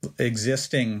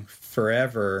existing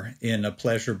forever in a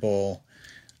pleasurable,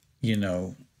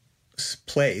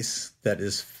 place that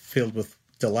is filled with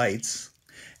delights.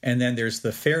 And then there's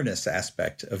the fairness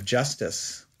aspect of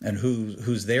justice and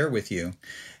who's there with you.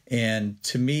 And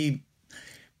to me,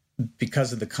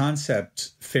 because of the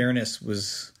concept, fairness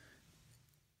was,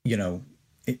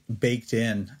 baked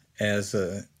in as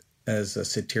a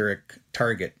satiric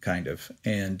target, kind of.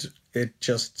 And it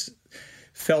just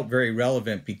felt very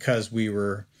relevant because we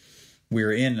were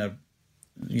in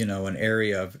an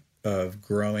area of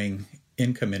growing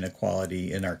income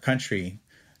inequality in our country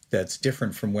that's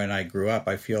different from when I grew up.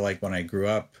 I feel like when I grew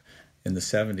up in the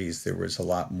 70s, there was a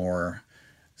lot more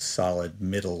solid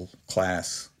middle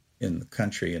class in the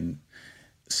country. And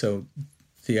so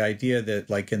the idea that,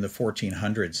 like, in the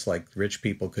 1400s, like, rich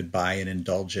people could buy an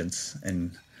indulgence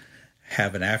and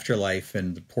have an afterlife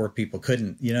and the poor people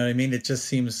couldn't, you know what I mean? It just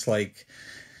seems like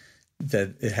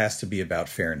that it has to be about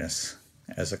fairness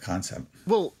as a concept.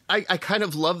 Well, I kind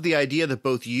of love the idea that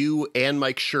both you and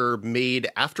Mike Schur made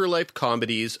afterlife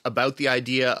comedies about the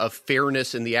idea of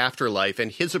fairness in the afterlife, and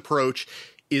his approach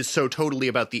is so totally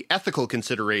about the ethical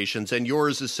considerations, and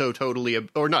yours is so totally,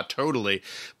 or not totally,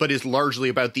 but is largely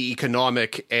about the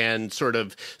economic and sort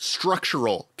of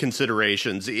structural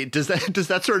considerations. Does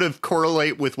that sort of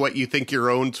correlate with what you think your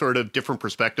own sort of different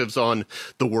perspectives on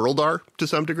the world are to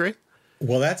some degree?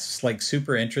 Well, that's like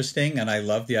super interesting, and I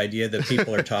love the idea that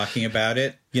people are talking about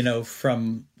it.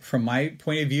 From my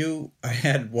point of view, I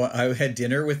had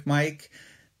dinner with Mike,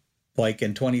 like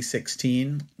in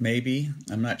 2016, maybe,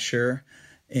 I'm not sure,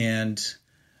 and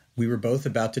we were both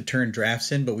about to turn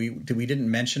drafts in, but we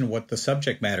didn't mention what the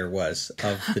subject matter was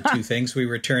of the 2 things we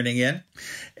were turning in,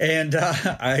 and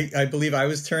I believe I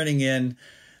was turning in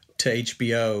to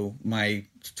HBO my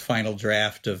final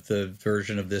draft of the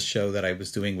version of this show that I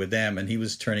was doing with them, and he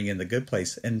was turning in The Good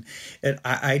Place. And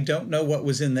I don't know what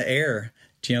was in the air.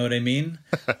 Do you know what I mean?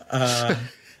 I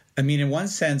mean, in one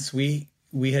sense, we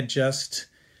had just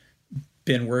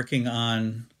been working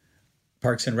on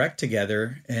Parks and Rec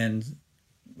together, and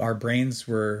our brains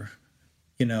were,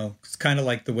 it's kind of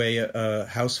like the way a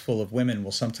house full of women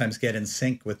will sometimes get in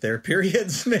sync with their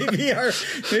periods. Maybe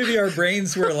our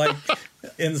brains were like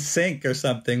in sync or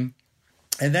something.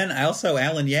 And then also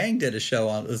Alan Yang did a show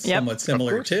on somewhat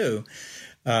similar too.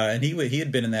 And he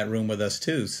had been in that room with us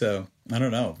too. So I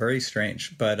don't know, very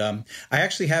strange. But I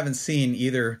actually haven't seen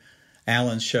either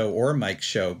Alan's show or Mike's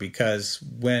show, because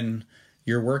when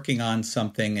you're working on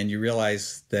something and you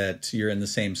realize that you're in the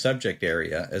same subject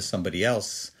area as somebody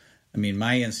else, I mean,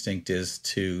 my instinct is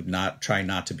to try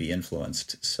not to be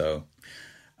influenced. So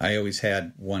I always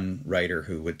had one writer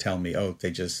who would tell me, "Oh,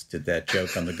 they just did that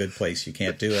joke on The Good Place. You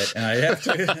can't do it," and I'd have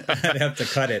to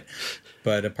cut it.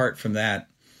 But apart from that,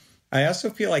 I also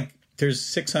feel like there's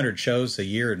 600 shows a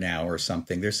year now or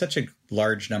something. There's such a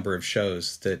large number of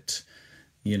shows that,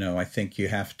 I think you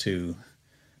have to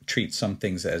treat some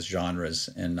things as genres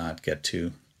and not get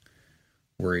too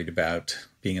worried about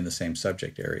being in the same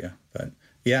subject area. But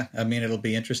yeah, I mean, it'll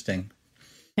be interesting.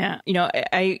 Yeah.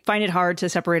 I find it hard to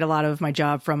separate a lot of my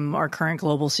job from our current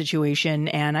global situation.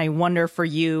 And I wonder for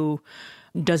you,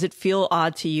 does it feel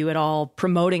odd to you at all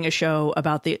promoting a show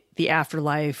about the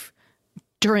afterlife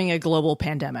during a global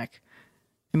pandemic?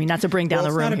 I mean, not to bring down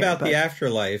the room. It's not about the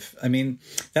afterlife. I mean,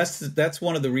 that's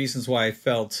one of the reasons why I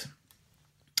felt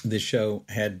the show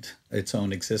had its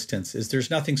own existence, is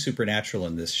there's nothing supernatural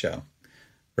in this show,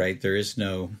 right? There is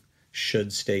no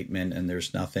should statement, and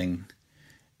there's nothing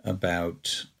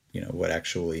about, what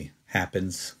actually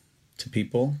happens to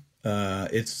people.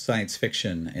 It's science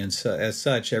fiction. And so as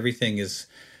such, everything is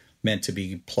meant to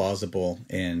be plausible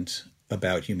and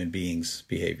about human beings'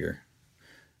 behavior.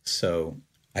 So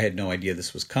I had no idea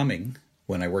this was coming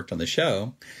when I worked on the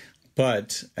show.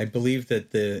 But I believe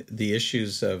that the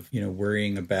issues of,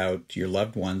 worrying about your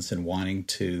loved ones and wanting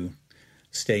to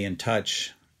stay in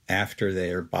touch after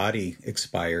their body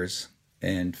expires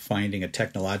and finding a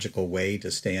technological way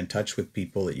to stay in touch with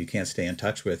people that you can't stay in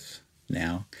touch with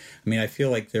now. I mean, I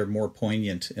feel like they're more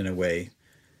poignant in a way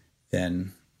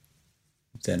than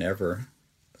ever,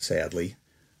 sadly.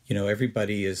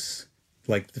 Everybody is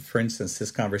like, for instance,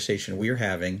 this conversation we're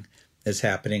having is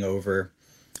happening over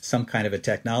some kind of a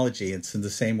technology. It's in the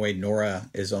same way Nora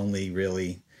is only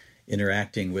really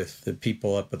interacting with the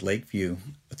people up at Lakeview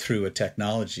through a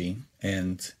technology.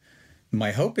 And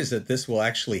my hope is that this will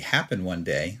actually happen one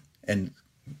day, and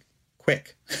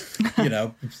quick,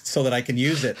 so that I can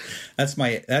use it. That's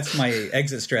my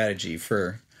exit strategy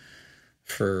for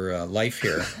life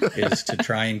here, is to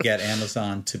try and get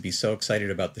Amazon to be so excited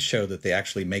about the show that they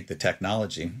actually make the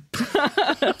technology.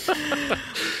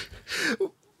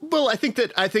 Well, I think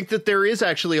that there is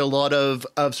actually a lot of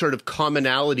sort of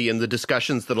commonality in the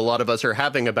discussions that a lot of us are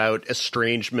having about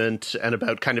estrangement and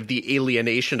about kind of the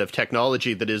alienation of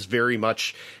technology that is very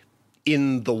much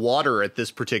in the water at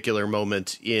this particular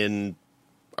moment in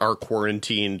our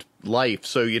quarantined life.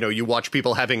 So, you watch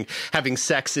people having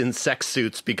sex in sex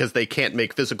suits because they can't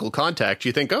make physical contact.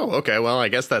 You think, oh, okay, well, I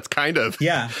guess that's kind of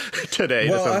today.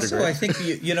 Well, to some also, degree. I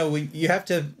think, you have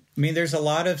to, I mean, there's a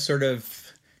lot of sort of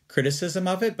criticism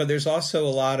of it, but there's also a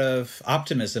lot of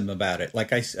optimism about it.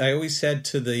 Like I always said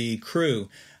to the crew,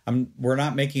 we're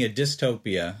not making a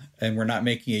dystopia and we're not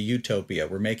making a utopia.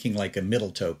 We're making like a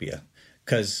middletopia.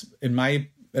 Because in my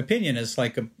opinion, as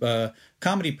like a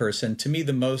comedy person, to me,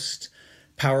 the most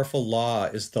powerful law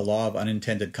is the law of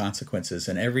unintended consequences.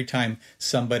 And every time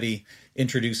somebody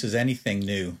introduces anything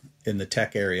new in the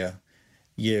tech area,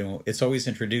 it's always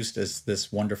introduced as this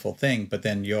wonderful thing, but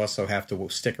then you also have to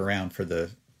stick around for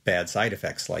the bad side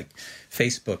effects. Like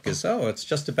Facebook is, it's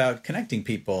just about connecting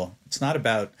people. It's not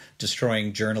about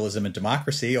destroying journalism and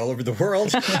democracy all over the world.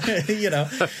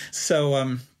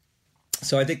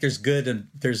 So I think there's good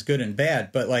and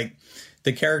bad, but like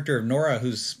the character of Nora,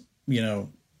 who's,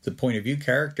 the point of view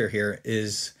character here,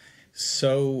 is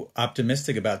so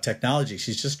optimistic about technology.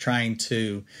 She's just trying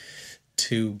to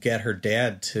get her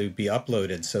dad to be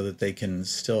uploaded so that they can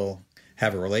still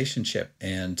have a relationship.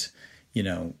 And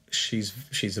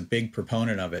she's a big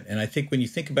proponent of it. And I think when you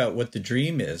think about what the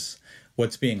dream is,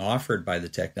 what's being offered by the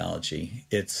technology,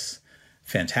 it's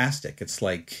fantastic. It's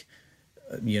like,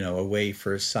 a way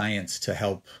for science to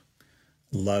help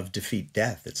love defeat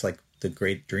death. It's like the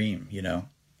great dream,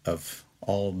 of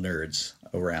all nerds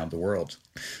around the world.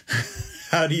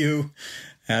 How do you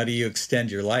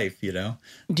extend your life,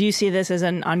 Do you see this as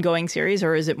an ongoing series,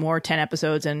 or is it more 10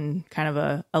 episodes and kind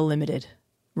of a limited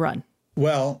run?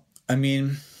 Well, I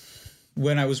mean,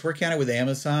 when I was working on it with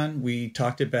Amazon, we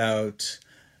talked about,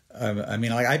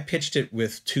 I pitched it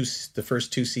with the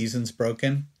first 2 seasons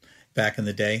broken back in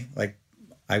the day. Like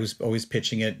I was always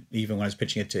pitching it, even when I was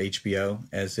pitching it to HBO,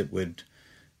 as it would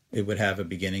have a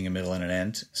beginning, a middle, and an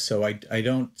end. So I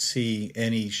don't see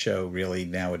any show really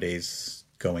nowadays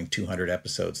going 200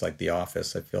 episodes like The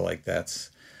Office. I feel like that's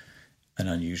an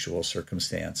unusual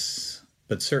circumstance,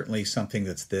 but certainly something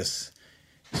that's this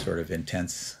sort of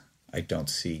intense, I don't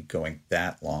see going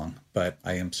that long, but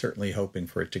I am certainly hoping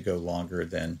for it to go longer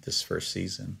than this first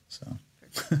season. So,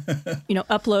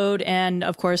 Upload, and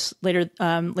of course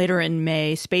later in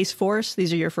May, Space Force.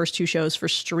 These are your first 2 shows for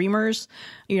streamers.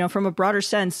 From a broader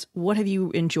sense, what have you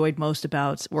enjoyed most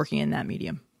about working in that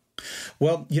medium?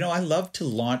 Well, I love to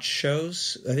launch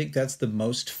shows. I think that's the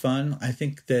most fun. I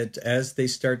think that as they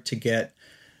start to get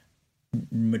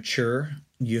mature,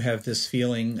 you have this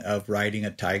feeling of riding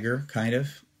a tiger, kind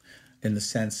of, in the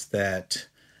sense that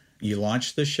you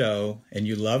launch the show and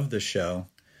you love the show,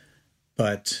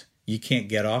 but you can't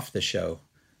get off the show.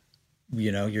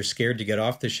 You're scared to get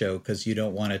off the show because you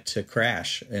don't want it to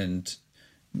crash and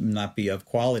not be of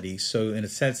quality. So in a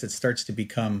sense, it starts to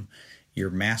become your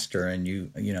master, and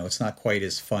it's not quite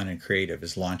as fun and creative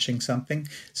as launching something.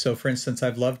 So for instance,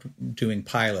 I've loved doing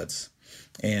pilots,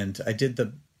 and I did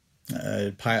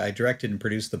I directed and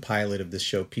produced the pilot of this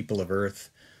show, People of Earth.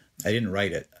 I didn't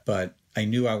write it, but I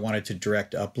knew I wanted to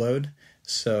direct Upload.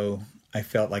 So I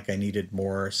felt like I needed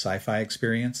more sci-fi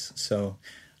experience. So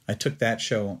I took that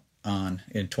show on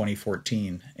in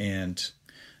 2014, and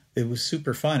it was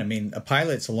super fun. I mean, a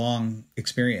pilot's a long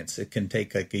experience. It can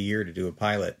take like a year to do a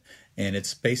pilot, and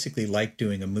it's basically like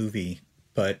doing a movie,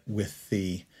 but with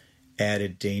the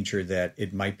added danger that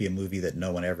it might be a movie that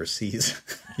no one ever sees,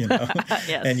 you know,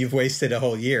 Yes. and you've wasted a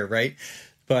whole year, right?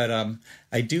 But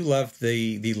I do love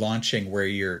the launching where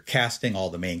you're casting all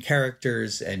the main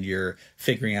characters and you're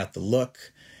figuring out the look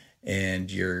and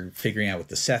you're figuring out what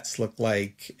the sets look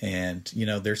like. And, you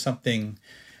know, there's something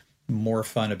more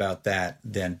fun about that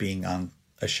than being on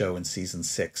a show in season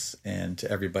 6 and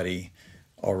everybody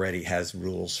already has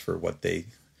rules for what they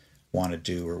want to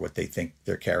do or what they think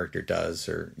their character does,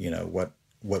 or, you know,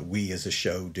 what we as a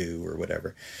show do or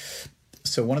whatever.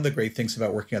 So one of the great things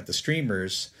about working at the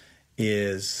streamers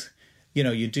is, you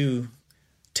know, you do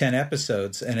 10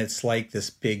 episodes and it's like this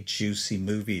big juicy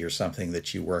movie or something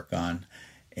that you work on,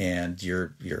 and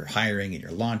you're hiring and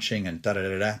you're launching and da da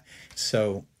da da.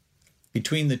 So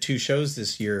between the 2 shows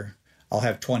this year, I'll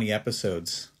have 20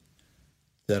 episodes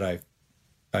that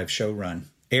I've show run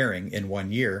airing in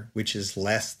 1 year, which is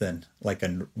less than like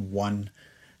one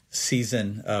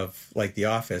season of like The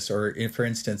Office, or for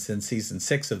instance, in season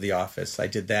 6 of The Office, I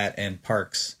did that, and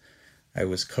Parks, I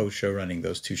was co-show running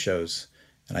those 2 shows.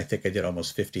 And I think I did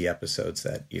almost 50 episodes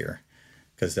that year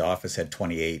because The Office had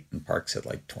 28 and Parks had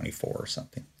like 24 or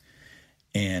something.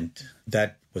 And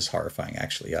that was horrifying.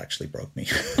 Actually, it actually broke me.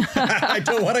 I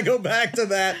don't want to go back to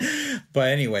that. But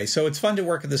anyway, so it's fun to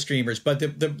work with the streamers. But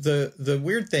the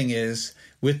weird thing is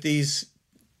with these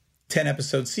 10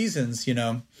 episode seasons, you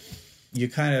know,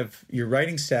 your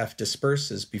writing staff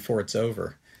disperses before it's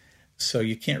over. So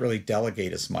you can't really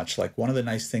delegate as much. Like one of the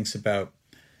nice things about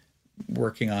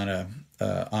working on a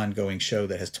ongoing show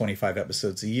that has 25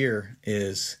 episodes a year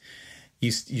is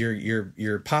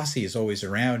your posse is always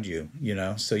around you, you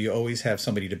know, so you always have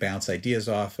somebody to bounce ideas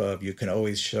off of. You can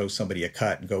always show somebody a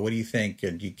cut and go, what do you think?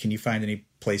 And can you find any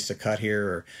place to cut here?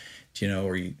 Or, you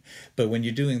know, but when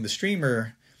you're doing the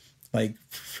streamer, like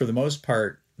for the most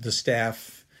part, the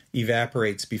staff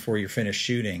evaporates before you're finished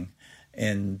shooting,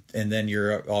 and then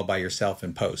you're all by yourself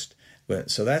in post.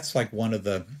 So that's like one of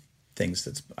the things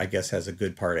that's, I guess, has a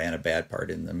good part and a bad part.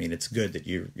 And I mean, it's good that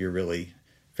you're really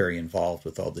very involved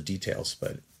with all the details,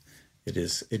 but it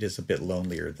is a bit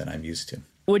lonelier than I'm used to.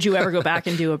 Would you ever go back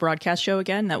and do a broadcast show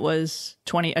again that was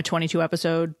a 22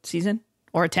 episode season,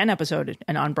 or a 10 episode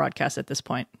and on broadcast at this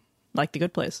point, like The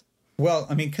Good Place? Well,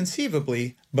 I mean,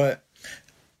 conceivably, but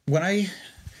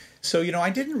so, you know, I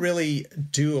didn't really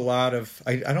do a lot of,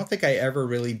 I don't think I ever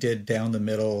really did down the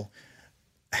middle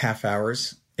half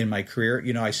hours in my career.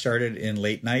 You know, I started in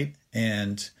late night,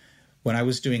 and when I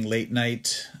was doing late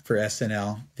night for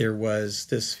SNL, there was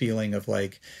this feeling of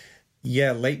like,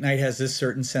 yeah, late night has this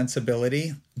certain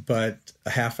sensibility, but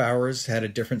half hours had a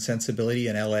different sensibility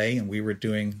in LA, and we were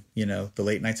doing, you know, the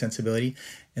late night sensibility.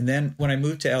 And then when I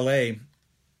moved to LA,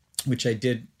 which I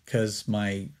did because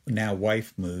my now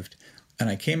wife moved, and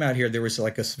I came out here, there was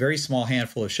like a very small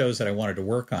handful of shows that I wanted to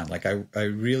work on. Like I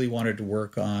really wanted to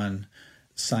work on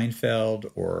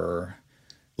Seinfeld or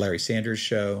Larry Sanders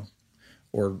Show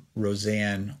or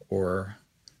Roseanne or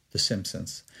The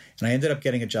Simpsons. And I ended up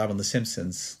getting a job on The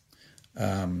Simpsons,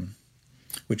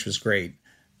 which was great.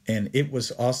 And it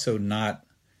was also not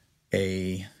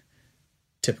a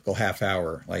typical half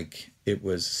hour. Like it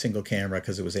was single camera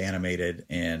because it was animated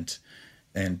and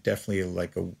definitely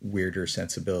like a weirder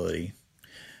sensibility.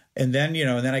 And then, you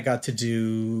know, and then I got to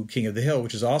do King of the Hill,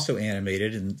 which is also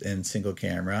animated and single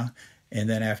camera. And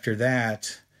then after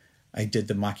that, I did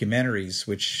the mockumentaries,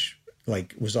 which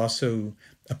like was also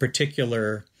a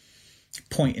particular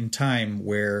point in time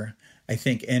where I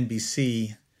think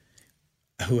NBC,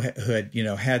 who had, you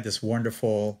know, had this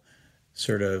wonderful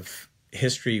sort of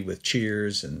history with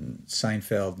Cheers and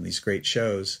Seinfeld and these great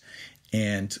shows,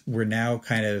 and were now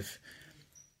kind of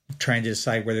trying to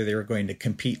decide whether they were going to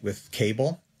compete with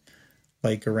cable,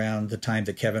 like around the time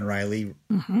that Kevin Riley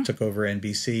took over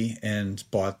NBC and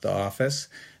bought The Office.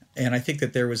 And I think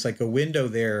that there was like a window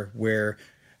there where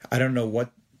I don't know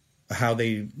how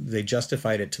they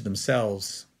justified it to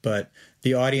themselves, but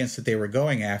the audience that they were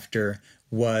going after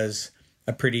was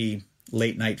a pretty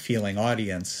late night feeling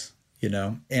audience, you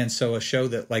know? And so a show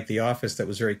that like The Office that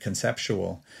was very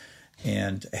conceptual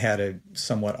and had a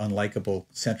somewhat unlikable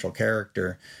central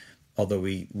character, although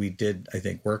we did, I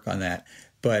think, work on that.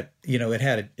 But, you know, it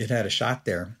had a shot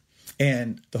there.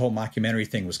 And the whole mockumentary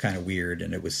thing was kind of weird,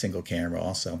 and it was single camera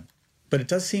also. But it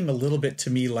does seem a little bit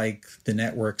to me like the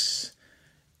networks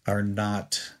are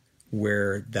not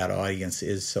where that audience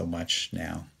is so much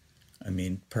now. I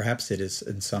mean, perhaps it is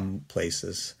in some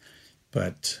places,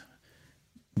 but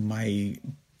my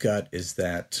gut is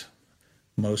that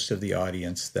most of the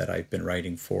audience that I've been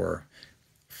writing for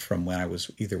from when I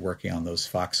was either working on those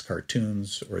Fox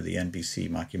cartoons or the NBC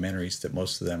mockumentaries, that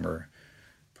most of them are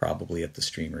probably at the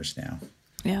streamers now.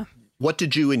 Yeah. What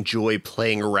did you enjoy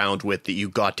playing around with that you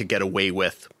got to get away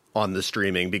with on the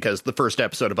streaming? Because the first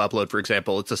episode of Upload, for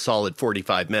example, it's a solid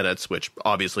 45 minutes, which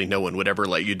obviously no one would ever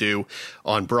let you do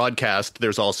on broadcast.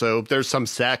 There's some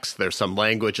sex, there's some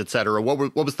language, etc.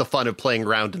 What was the fun of playing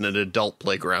around in an adult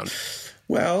playground?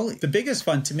 Well, the biggest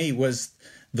fun to me was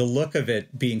the look of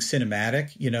it being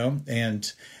cinematic,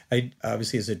 and I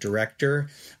obviously as a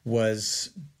director was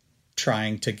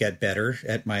trying to get better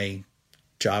at my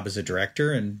job as a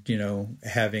director, and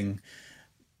having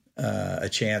a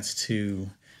chance to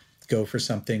go for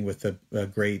something with a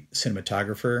great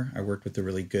cinematographer. I worked with a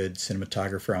really good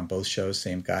cinematographer on both shows,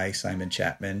 same guy, Simon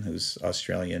Chapman, who's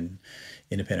Australian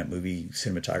independent movie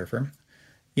cinematographer.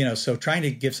 So trying to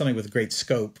give something with great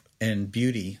scope and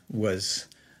beauty was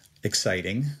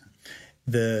exciting.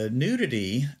 The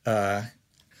nudity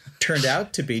turned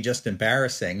out to be just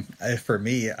embarrassing for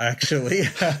me, actually.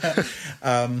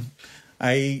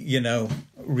 I,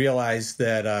 realized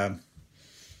that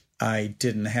I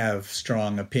didn't have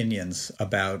strong opinions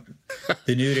about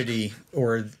the nudity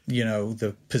or,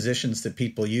 the positions that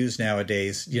people use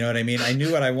nowadays. You know what I mean? I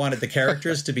knew what I wanted the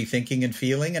characters to be thinking and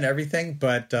feeling and everything,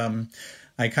 but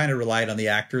I kind of relied on the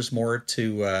actors more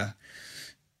to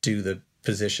do the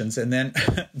positions. And then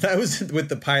that was with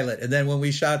the pilot. And then when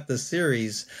we shot the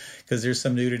series, because there's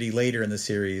some nudity later in the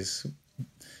series,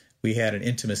 we had an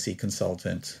intimacy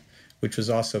consultant, which was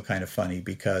also kind of funny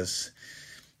because,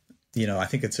 I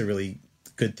think it's a really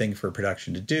good thing for a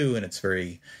production to do, and it's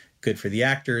very good for the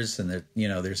actors. And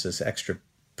there's this extra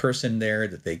person there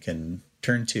that they can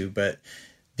turn to. But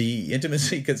the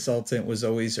intimacy consultant was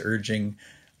always urging,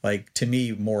 like, to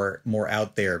me, more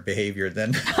out there behavior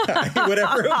than I would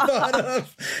ever have thought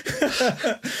of.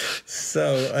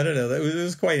 So I don't know. It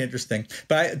was quite interesting.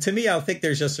 But to me, I think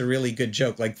there's just a really good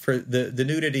joke. Like for the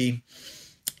nudity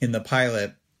in the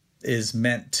pilot is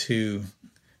meant to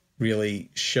really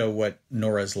show what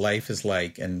Nora's life is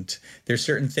like. And there's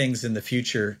certain things in the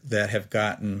future that have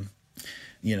gotten,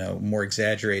 more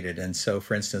exaggerated. And so,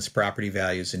 for instance, property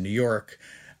values in New York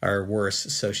are worse.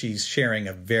 So she's sharing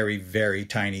a very, very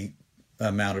tiny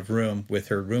amount of room with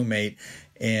her roommate.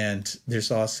 And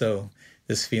there's also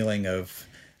this feeling of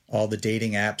all the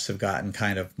dating apps have gotten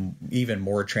kind of even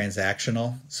more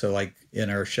transactional. So like in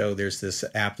our show, there's this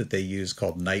app that they use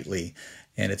called Nightly.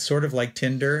 And it's sort of like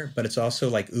Tinder, but it's also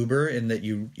like Uber in that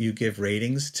you give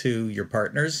ratings to your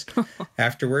partners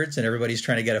afterwards, and everybody's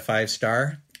trying to get a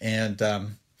 5-star.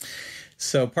 And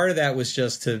so part of that was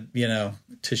just to,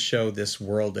 to show this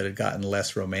world that had gotten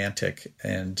less romantic,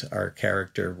 and our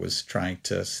character was trying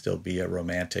to still be a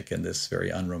romantic in this very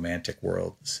unromantic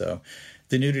world. So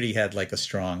the nudity had like a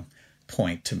strong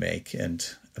point to make and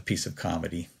a piece of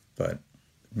comedy, but it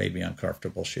made me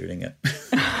uncomfortable shooting it.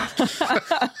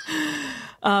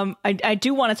 I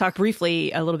do want to talk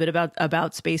briefly a little bit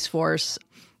about Space Force.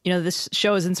 This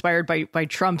show is inspired by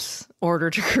Trump's order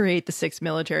to create the 6th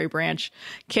military branch.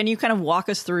 Can you kind of walk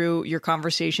us through your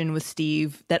conversation with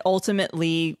Steve that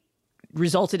ultimately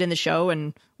resulted in the show?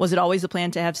 And was it always the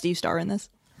plan to have Steve star in this?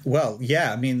 Well,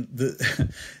 yeah. I mean,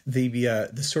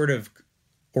 the sort of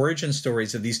origin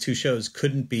stories of these two shows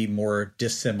couldn't be more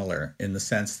dissimilar in the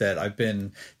sense that I've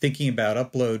been thinking about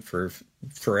Upload for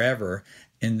forever.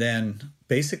 And then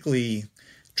basically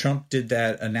Trump did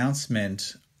that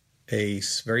announcement. A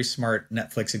very smart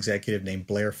Netflix executive named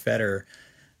Blair Fetter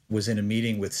was in a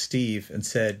meeting with Steve and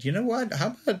said, "You know what?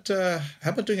 How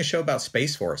about doing a show about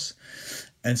Space Force?"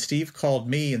 And Steve called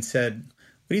me and said,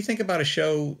 "What do you think about a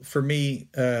show for me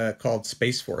called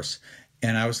Space Force?"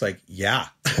 And I was like, "Yeah,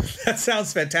 that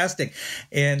sounds fantastic."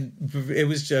 And it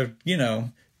was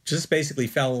just basically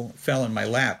fell in my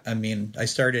lap. I mean, I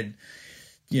started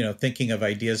thinking of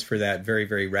ideas for that very,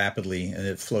 very rapidly, and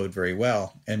it flowed very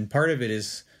well. And part of it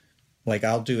is, like,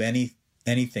 I'll do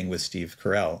anything with Steve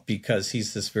Carell because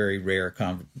he's this very rare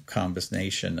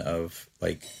combination of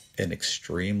like an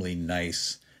extremely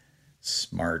nice,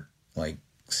 smart, like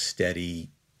steady,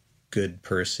 good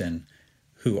person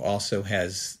who also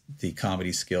has the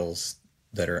comedy skills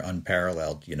that are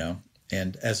unparalleled,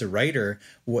 And as a writer,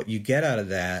 what you get out of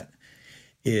that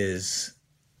is,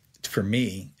 for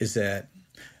me, is that,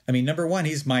 I mean, number one,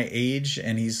 he's my age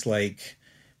and he's like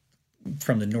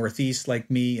from the Northeast like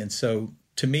me. And so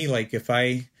to me, like if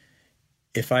I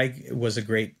was a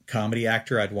great comedy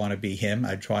actor, I'd want to be him.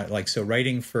 I'd try, like, so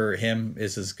writing for him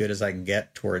is as good as I can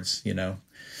get towards,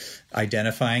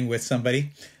 identifying with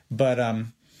somebody. But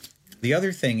the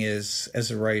other thing is,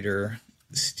 as a writer,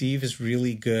 Steve is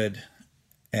really good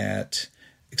at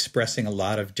expressing a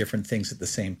lot of different things at the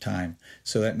same time.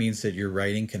 So that means that your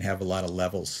writing can have a lot of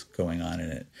levels going on in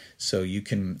it. So you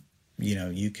can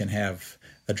have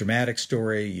a dramatic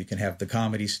story, you can have the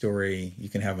comedy story, you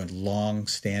can have a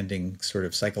long-standing sort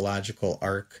of psychological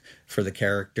arc for the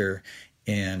character,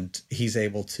 and he's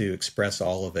able to express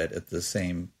all of it in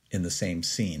the same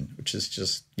scene, which is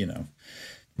just,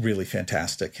 really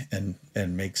fantastic and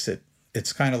makes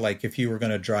it's kind of like if you were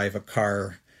going to drive a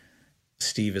car,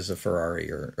 Steve is a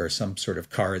Ferrari or some sort of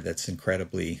car that's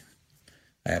incredibly,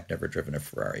 I have never driven a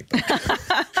Ferrari,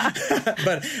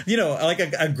 but like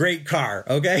a great car.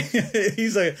 Okay.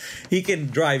 He can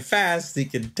drive fast. He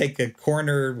can take a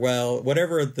corner. Well,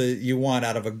 whatever you want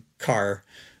out of a car,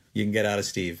 you can get out of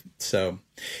Steve. So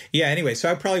yeah, anyway,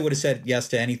 so I probably would have said yes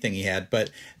to anything he had,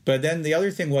 but then the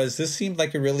other thing was, this seemed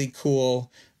like a really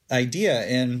cool idea.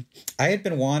 And I had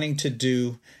been wanting to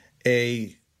do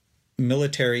a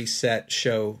military set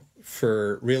show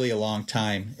for really a long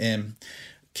time. And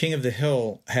King of the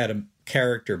Hill had a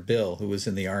character, Bill, who was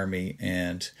in the Army.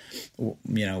 And,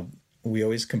 we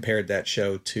always compared that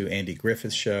show to Andy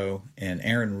Griffith's show. And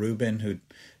Aaron Rubin, who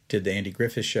did the Andy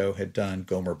Griffith show, had done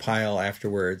Gomer Pyle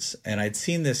afterwards. And I'd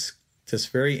seen this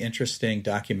very interesting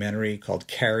documentary called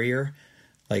Carrier,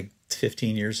 like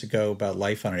 15 years ago, about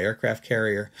life on an aircraft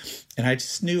carrier. And I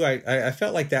just knew, I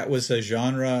felt like that was a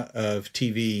genre of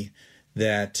TV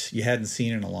that you hadn't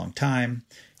seen in a long time,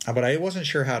 but I wasn't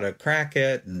sure how to crack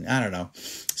it, and I don't know.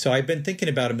 So I've been thinking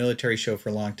about a military show for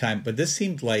a long time, but this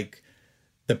seemed like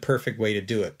the perfect way to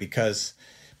do it because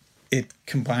it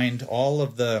combined all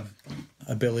of the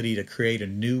ability to create a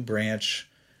new branch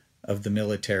of the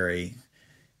military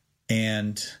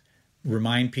and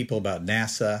remind people about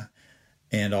NASA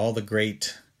and all the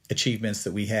great achievements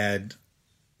that we had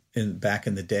back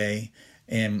in the day.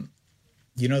 And,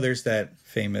 there's that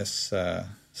famous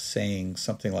saying,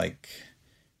 something like,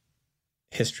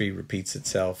 history repeats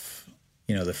itself,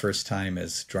 the first time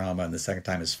is drama and the second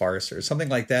time is farce, or something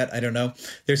like that. I don't know.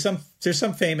 There's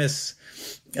some famous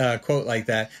quote like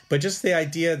that. But just the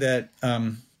idea that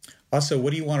also,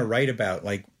 what do you want to write about?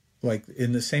 Like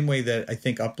in the same way that I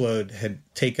think Upload had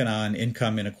taken on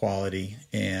income inequality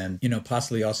and,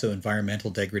 possibly also environmental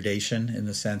degradation, in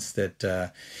the sense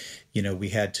that, we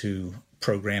had to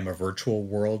program a virtual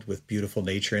world with beautiful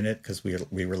nature in it because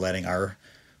we were letting our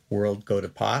world go to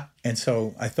pot. And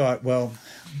so I thought, well,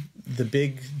 the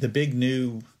big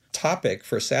new topic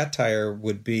for satire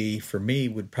would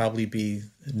probably be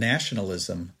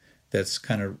nationalism that's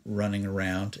kind of running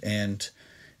around, and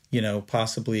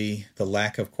possibly the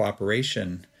lack of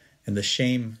cooperation and the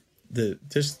shame.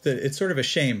 It's sort of a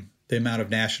shame, the amount of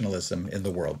nationalism in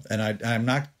the world. And I'm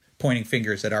not pointing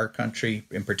fingers at our country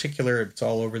in particular. It's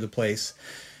all over the place.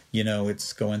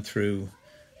 It's going through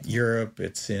Europe.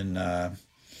 It's in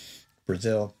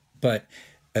Brazil. But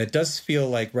it does feel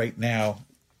like right now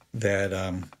that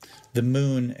the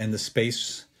moon and the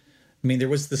space, there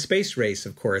was the space race,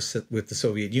 of course, with the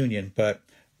Soviet Union, but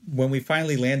when we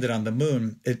finally landed on the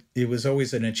moon, it was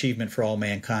always an achievement for all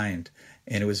mankind.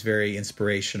 And it was very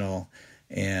inspirational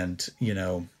and,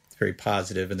 very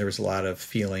positive. And there was a lot of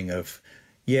feeling of,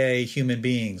 yay, human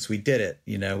beings, we did it.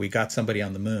 We got somebody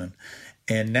on the moon.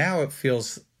 And now it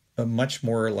feels much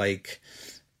more like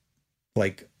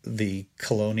the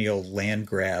colonial land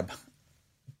grab.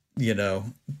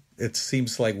 It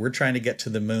seems like we're trying to get to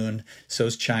the moon.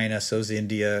 So's China, so's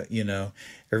India,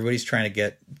 everybody's trying to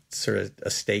get sort of a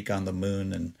stake on the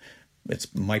moon, and it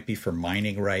might be for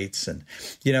mining rights. And,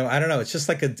 I don't know. It's just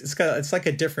like it's like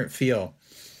a different feel.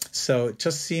 So it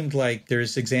just seemed like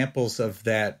there's examples of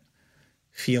that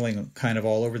feeling kind of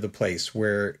all over the place,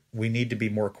 where we need to be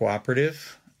more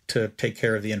cooperative to take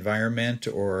care of the environment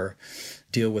or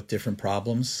deal with different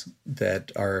problems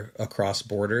that are across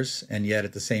borders. And yet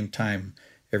at the same time,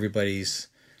 everybody's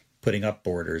putting up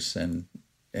borders and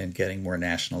getting more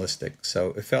nationalistic.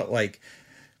 So it felt like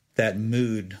that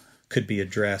mood could be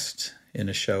addressed in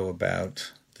a show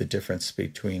about the difference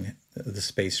between the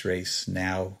space race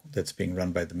now that's being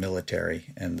run by the military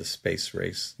and the space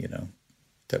race,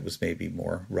 that was maybe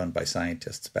more run by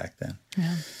scientists back then.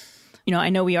 Yeah. I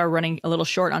know we are running a little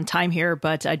short on time here,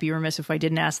 but I'd be remiss if I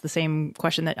didn't ask the same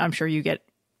question that I'm sure you get.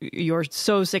 You're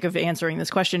so sick of answering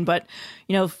this question, but,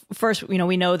 first,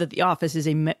 we know that The Office is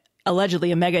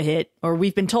allegedly a mega hit, or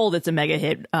we've been told it's a mega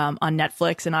hit on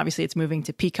Netflix, and obviously it's moving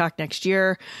to Peacock next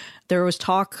year. There was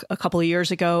talk a couple of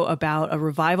years ago about a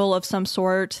revival of some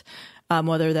sort,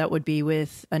 whether that would be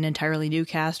with an entirely new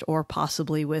cast or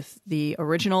possibly with the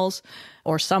originals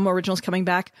or some originals coming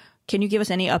back. Can you give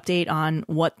us any update on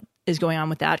what is going on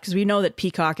with that? Because we know that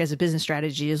Peacock as a business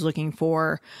strategy is looking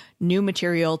for new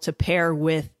material to pair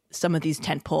with some of these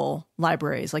tentpole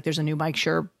libraries. Like there's a new Mike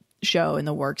Schur show in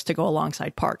the works to go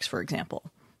alongside Parks, for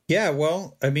example. Yeah,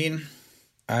 well,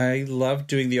 I love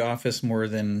doing The Office more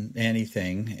than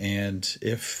anything, and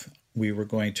if we were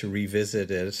going to revisit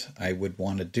it, I would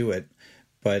want to do it.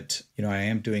 But, I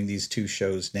am doing these 2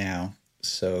 shows now,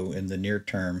 so in the near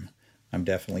term, I'm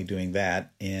definitely doing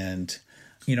that. And,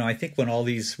 I think when all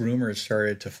these rumors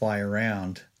started to fly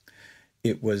around,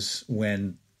 it was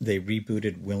when they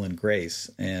rebooted Will and Grace,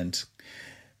 and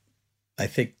I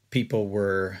think people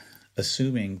were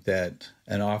assuming that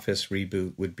an Office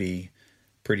reboot would be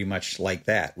pretty much like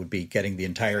that, would be getting the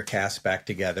entire cast back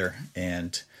together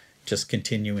and just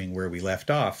continuing where we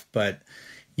left off. But,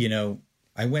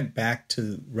 I went back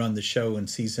to run the show in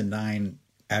season 9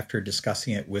 after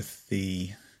discussing it with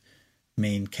the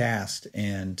main cast.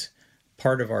 And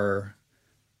part of our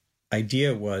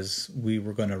idea was we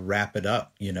were going to wrap it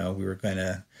up. We were going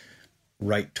to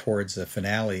write towards the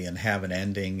finale and have an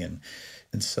ending.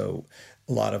 And so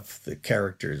a lot of the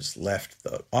characters left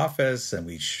the office, and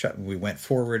we went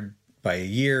forward by a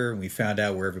year, and we found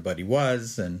out where everybody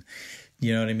was, and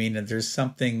you know what I mean? And there's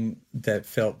something that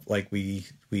felt like we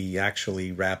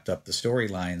actually wrapped up the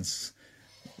storylines.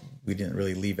 We didn't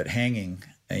really leave it hanging,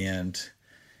 and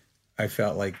I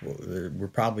felt like we're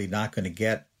probably not going to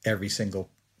get every single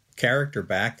character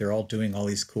back. They're all doing all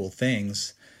these cool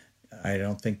things. I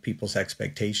don't think people's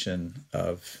expectation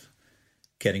of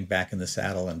getting back in the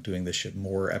saddle and doing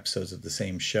more episodes of the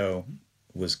same show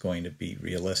was going to be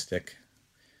realistic.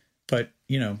 But,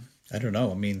 I don't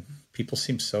know. I mean, people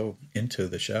seem so into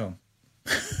the show.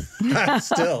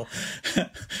 Still,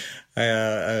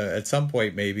 at some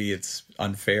point, maybe it's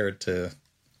unfair to,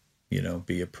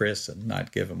 be a priss and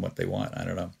not give them what they want. I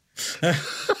don't know.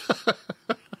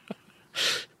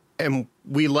 And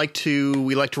we like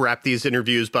to wrap these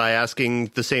interviews by asking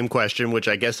the same question, which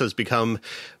I guess has become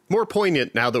more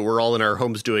poignant now that we're all in our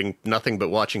homes doing nothing but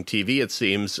watching TV, it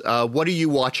seems. What are you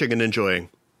watching and enjoying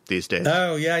these days?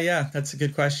 Oh, yeah. That's a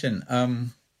good question.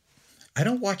 I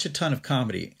don't watch a ton of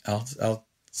comedy. I'll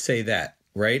say that,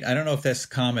 right? I don't know if that's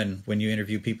common when you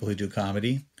interview people who do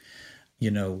comedy.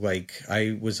 Like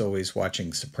I was always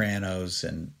watching Sopranos,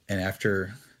 and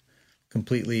after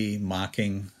completely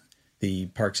mocking the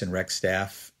Parks and Rec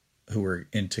staff who were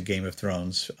into Game of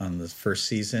Thrones on the first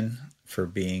season for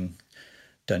being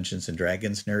Dungeons and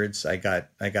Dragons nerds,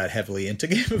 I got heavily into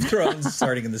Game of Thrones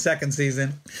starting in the second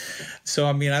season. So,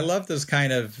 I mean, I love those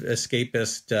kind of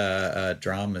escapist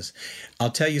dramas.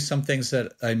 I'll tell you some things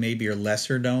that I maybe are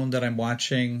lesser known that I'm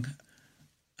watching.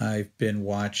 I've been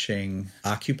watching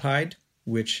Occupied,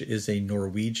 which is a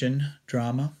Norwegian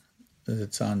drama.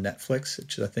 It's on Netflix,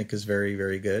 which I think is very,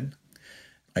 very good.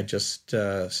 I just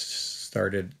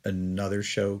started another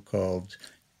show called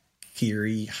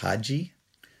Kiri Haji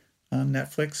on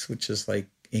Netflix, which is like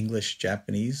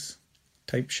English-Japanese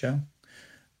type show.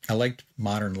 I liked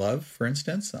Modern Love, for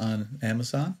instance, on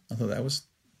Amazon. I thought that was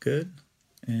good.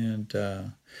 And,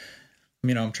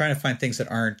 I'm trying to find things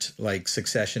that aren't like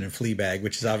Succession and Fleabag,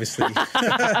 which is obviously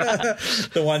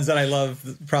the ones that I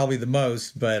love probably the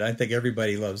most, but I think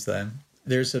everybody loves them.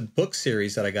 There's a book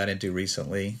series that I got into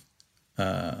recently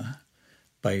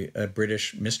by a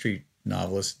British mystery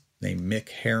novelist named Mick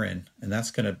Herron, and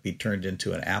that's going to be turned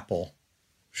into an Apple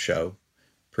show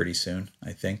pretty soon,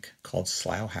 I think, called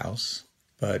Slough House.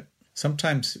 But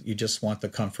sometimes you just want the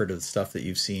comfort of the stuff that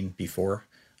you've seen before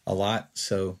a lot.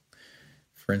 So,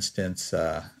 for instance,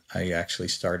 I actually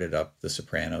started up The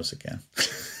Sopranos again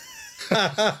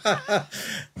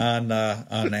on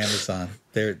Amazon.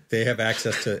 They have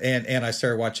access to, and I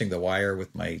started watching The Wire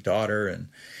with my daughter, and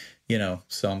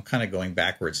so I'm kind of going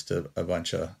backwards to a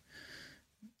bunch of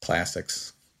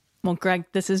classics. Well, Greg,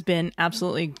 this has been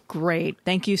absolutely great.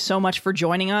 Thank you so much for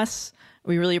joining us.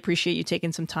 We really appreciate you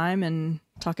taking some time and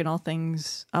talking all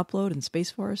things Upload and Space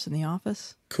Force and The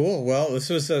Office. Cool. Well, this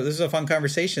was a fun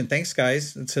conversation. Thanks,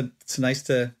 guys. It's nice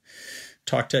to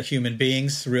talk to human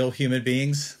beings, real human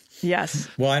beings. Yes.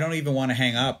 Well, I don't even want to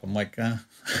hang up. I'm like, I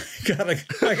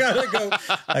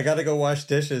gotta go wash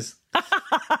dishes.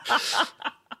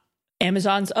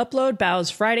 Amazon's Upload bows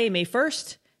Friday, May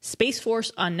 1st. Space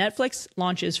Force on Netflix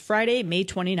launches Friday, May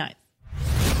 29th.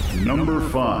 Number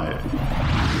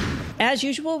 5. As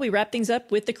usual, we wrap things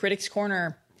up with the Critics'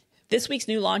 Corner. This week's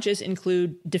new launches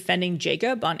include Defending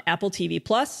Jacob on Apple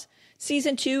TV+,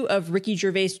 Season 2 of Ricky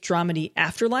Gervais' dramedy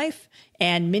Afterlife,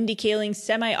 and Mindy Kaling's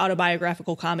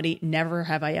semi-autobiographical comedy Never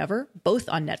Have I Ever, both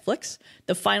on Netflix,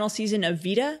 the final season of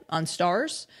Vita on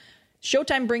Starz.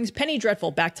 Showtime brings Penny Dreadful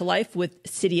back to life with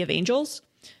City of Angels.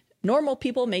 Normal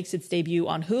People makes its debut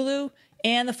on Hulu,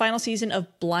 and the final season of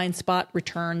Blind Spot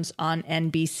returns on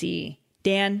NBC.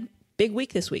 Dan, big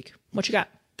week this week. What you got?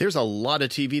 There's a lot of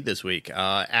TV this week.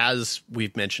 As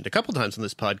we've mentioned a couple times on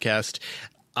this podcast,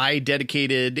 I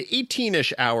dedicated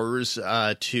 18-ish hours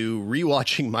to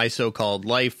rewatching My So-Called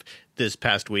Life this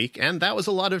past week, and that was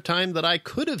a lot of time that I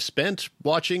could have spent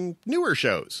watching newer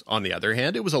shows. On the other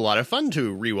hand, it was a lot of fun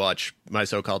to rewatch My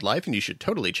So-Called Life, and you should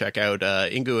totally check out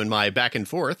Ingu and my back and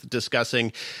forth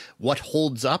discussing what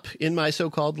holds up in My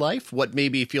So-Called Life, what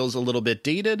maybe feels a little bit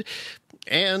dated,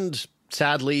 and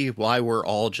sadly, why we're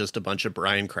all just a bunch of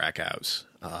Brian Krakows.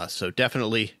 So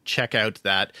definitely check out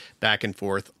that back and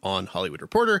forth on Hollywood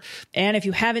Reporter. And if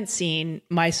you haven't seen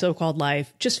My So-Called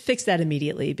Life, just fix that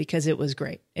immediately because it was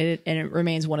great. And it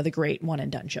remains one of the great one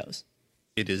and done shows.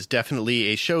 It is definitely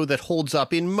a show that holds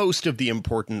up in most of the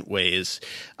important ways.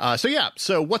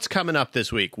 So what's coming up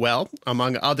this week? Well,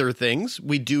 among other things,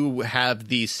 we do have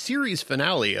the series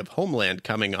finale of Homeland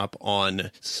coming up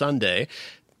on Sunday.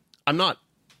 I'm not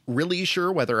really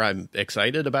sure whether I'm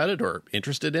excited about it or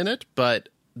interested in it, but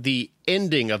the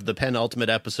ending of the penultimate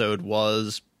episode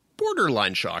was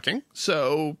borderline shocking.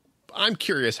 So I'm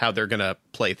curious how they're going to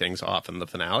play things off in the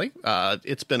finale.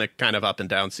 It's been a kind of up and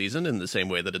down season in the same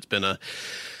way that it's been an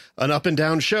up and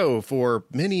down show for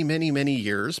many, many, many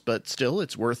years, but still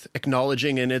it's worth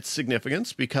acknowledging in its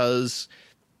significance because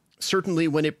certainly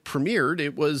when it premiered,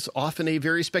 it was often a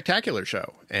very spectacular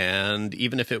show. And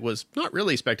even if it was not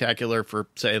really spectacular for,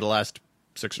 say, the last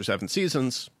 6 or 7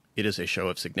 seasons, it is a show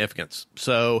of significance.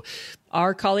 So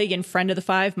our colleague and friend of the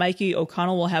five, Mikey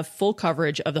O'Connell, will have full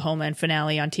coverage of the Homeland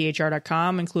finale on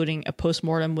THR.com, including a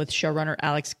postmortem with showrunner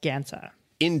Alex Gansa.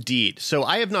 Indeed. So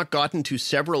I have not gotten to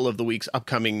several of the week's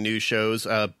upcoming news shows,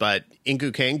 but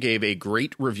Inku Kang gave a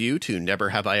great review to Never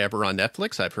Have I Ever on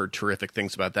Netflix. I've heard terrific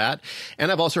things about that.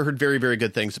 And I've also heard very, very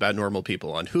good things about Normal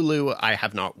People on Hulu. I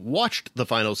have not watched the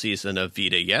final season of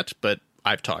Vida yet, but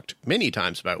I've talked many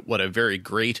times about what a very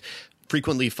great,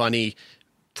 frequently funny,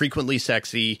 frequently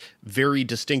sexy, very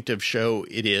distinctive show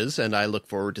it is, and I look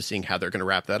forward to seeing how they're going to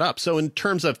wrap that up. So in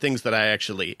terms of things that I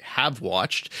actually have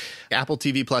watched, Apple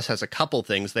TV Plus has a couple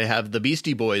things. They have the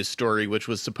Beastie Boys story, which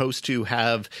was supposed to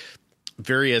have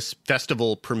various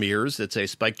festival premieres. It's a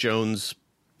Spike Jonze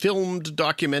filmed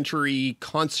documentary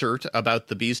concert about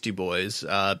the Beastie Boys,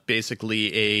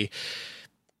 basically a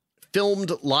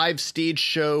filmed live stage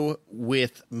show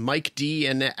with Mike D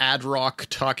and Ad Rock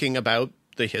talking about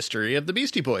the history of the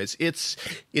Beastie Boys. It's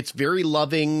very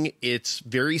loving. It's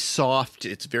very soft.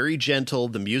 It's very gentle.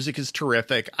 The music is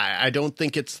terrific. I don't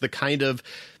think it's the kind of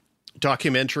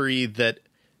documentary that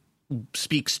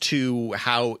speaks to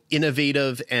how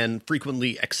innovative and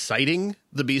frequently exciting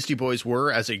the Beastie Boys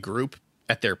were as a group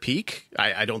at their peak.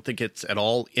 I don't think it's at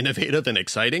all innovative and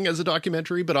exciting as a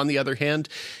documentary, but on the other hand,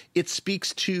 it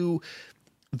speaks to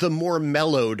the more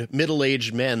mellowed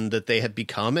middle-aged men that they had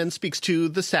become and speaks to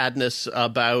the sadness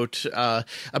about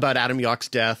Adam Yauch's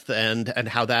death and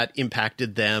how that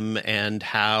impacted them and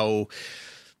how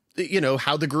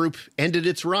the group ended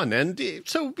its run. And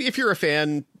so if you're a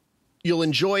fan, you'll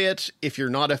enjoy it. If you're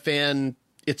not a fan,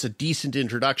 it's a decent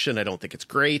introduction. I don't think it's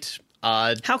great.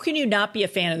 How can you not be a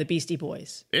fan of the Beastie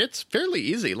Boys? It's fairly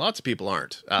easy. Lots of people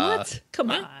aren't. What? Come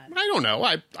on. I don't know.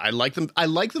 I like them. I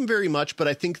like them very much, but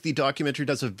I think the documentary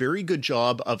does a very good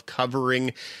job of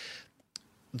covering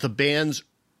the band's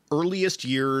earliest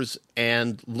years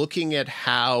and looking at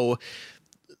how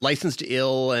Licensed to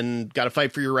Ill and Gotta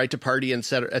Fight for Your Right to Party, et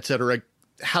cetera,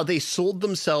 how they sold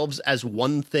themselves as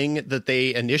one thing that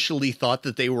they initially thought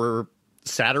that they were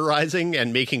satirizing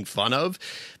and making fun of,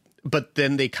 but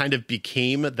then they kind of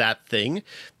became that thing.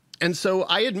 And so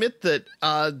I admit that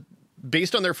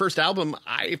based on their first album,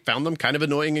 I found them kind of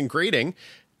annoying and grating.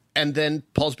 And then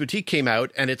Paul's Boutique came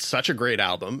out, and it's such a great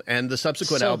album. And the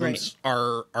subsequent albums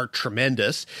are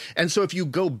tremendous. And so if you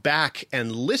go back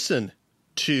and listen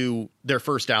to their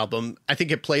first album, I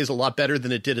think it plays a lot better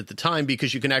than it did at the time,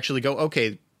 because you can actually go,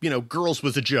 okay, Girls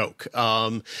was a joke.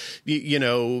 Gotta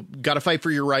Fight for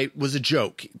Your Right was a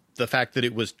joke. The fact that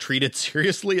it was treated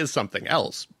seriously is something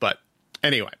else. But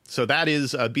anyway, so that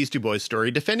is a Beastie Boys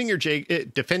story. Defending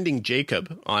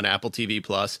Jacob on Apple TV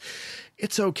Plus.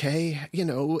 It's okay.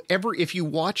 If you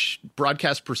watch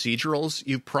broadcast procedurals,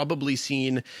 you've probably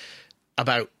seen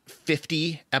about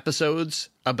 50 episodes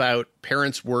about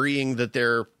parents worrying that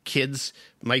their kids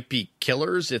might be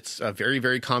killers. It's a very,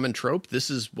 very common trope. This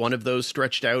is one of those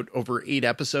stretched out over 8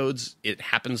 episodes. It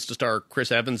happens to star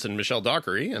Chris Evans and Michelle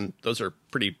Dockery, and those are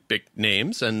pretty big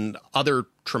names, and other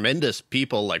tremendous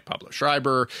people like Pablo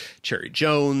Schreiber, Cherry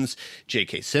Jones,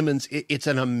 J.K. Simmons. It's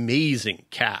an amazing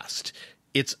cast.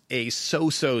 It's a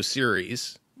so-so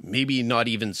series, maybe not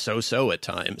even so-so at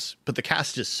times, but the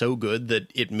cast is so good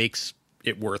that it makes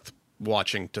it worth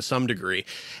watching to some degree.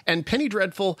 And Penny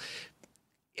Dreadful,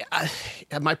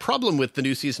 My problem with the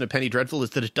new season of Penny Dreadful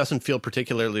is that it doesn't feel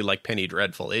particularly like Penny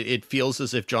Dreadful. It feels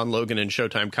as if John Logan and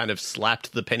Showtime kind of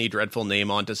slapped the Penny Dreadful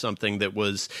name onto something that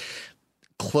was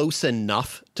close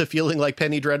enough to feeling like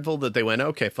Penny Dreadful that they went,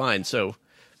 okay, fine. So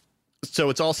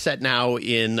it's all set now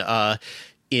in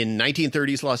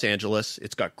 1930s Los Angeles.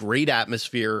 It's got great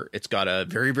atmosphere. It's got a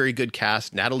very, very good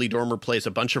cast. Natalie Dormer plays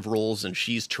a bunch of roles, and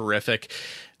she's terrific.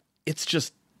 It's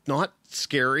just not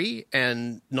scary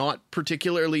and not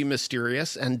particularly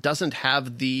mysterious and doesn't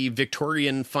have the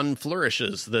Victorian fun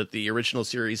flourishes that the original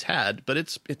series had, but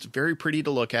it's very pretty to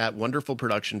look at, wonderful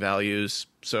production values.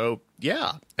 So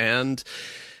yeah, and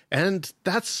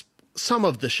that's some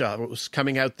of the shows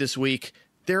coming out this week.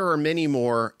 There are many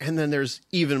more, and then there's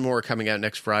even more coming out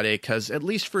next Friday, because at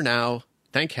least for now,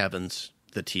 thank heavens,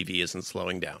 the TV isn't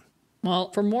slowing down.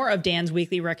 Well, for more of Dan's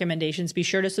weekly recommendations, be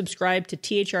sure to subscribe to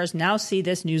THR's Now See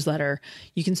This newsletter.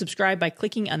 You can subscribe by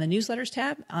clicking on the newsletters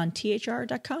tab on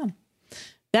thr.com.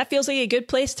 That feels like a good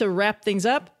place to wrap things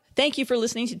up. Thank you for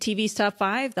listening to TV's Top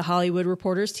 5, the Hollywood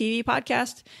Reporters TV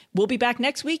podcast. We'll be back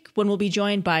next week when we'll be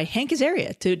joined by Hank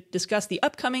Azaria to discuss the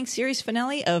upcoming series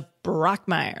finale of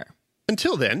Brockmire.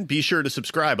 Until then, be sure to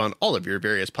subscribe on all of your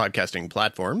various podcasting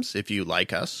platforms. If you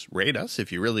like us, rate us.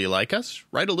 If you really like us,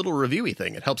 write a little reviewy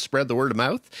thing. It helps spread the word of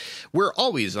mouth. We're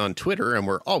always on Twitter, and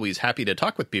we're always happy to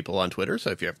talk with people on Twitter.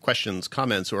 So if you have questions,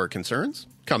 comments, or concerns,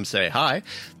 come say hi.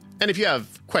 And if you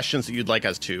have questions that you'd like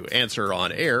us to answer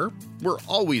on air, we're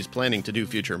always planning to do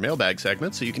future mailbag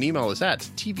segments, so you can email us at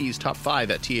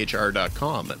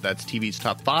tvstop5@thr.com. That's TV's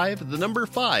Top 5, the number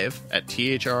 5, at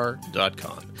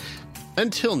thr.com.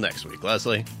 Until next week,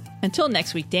 Leslie. Until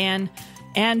next week, Dan.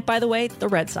 And by the way, the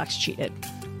Red Sox cheated.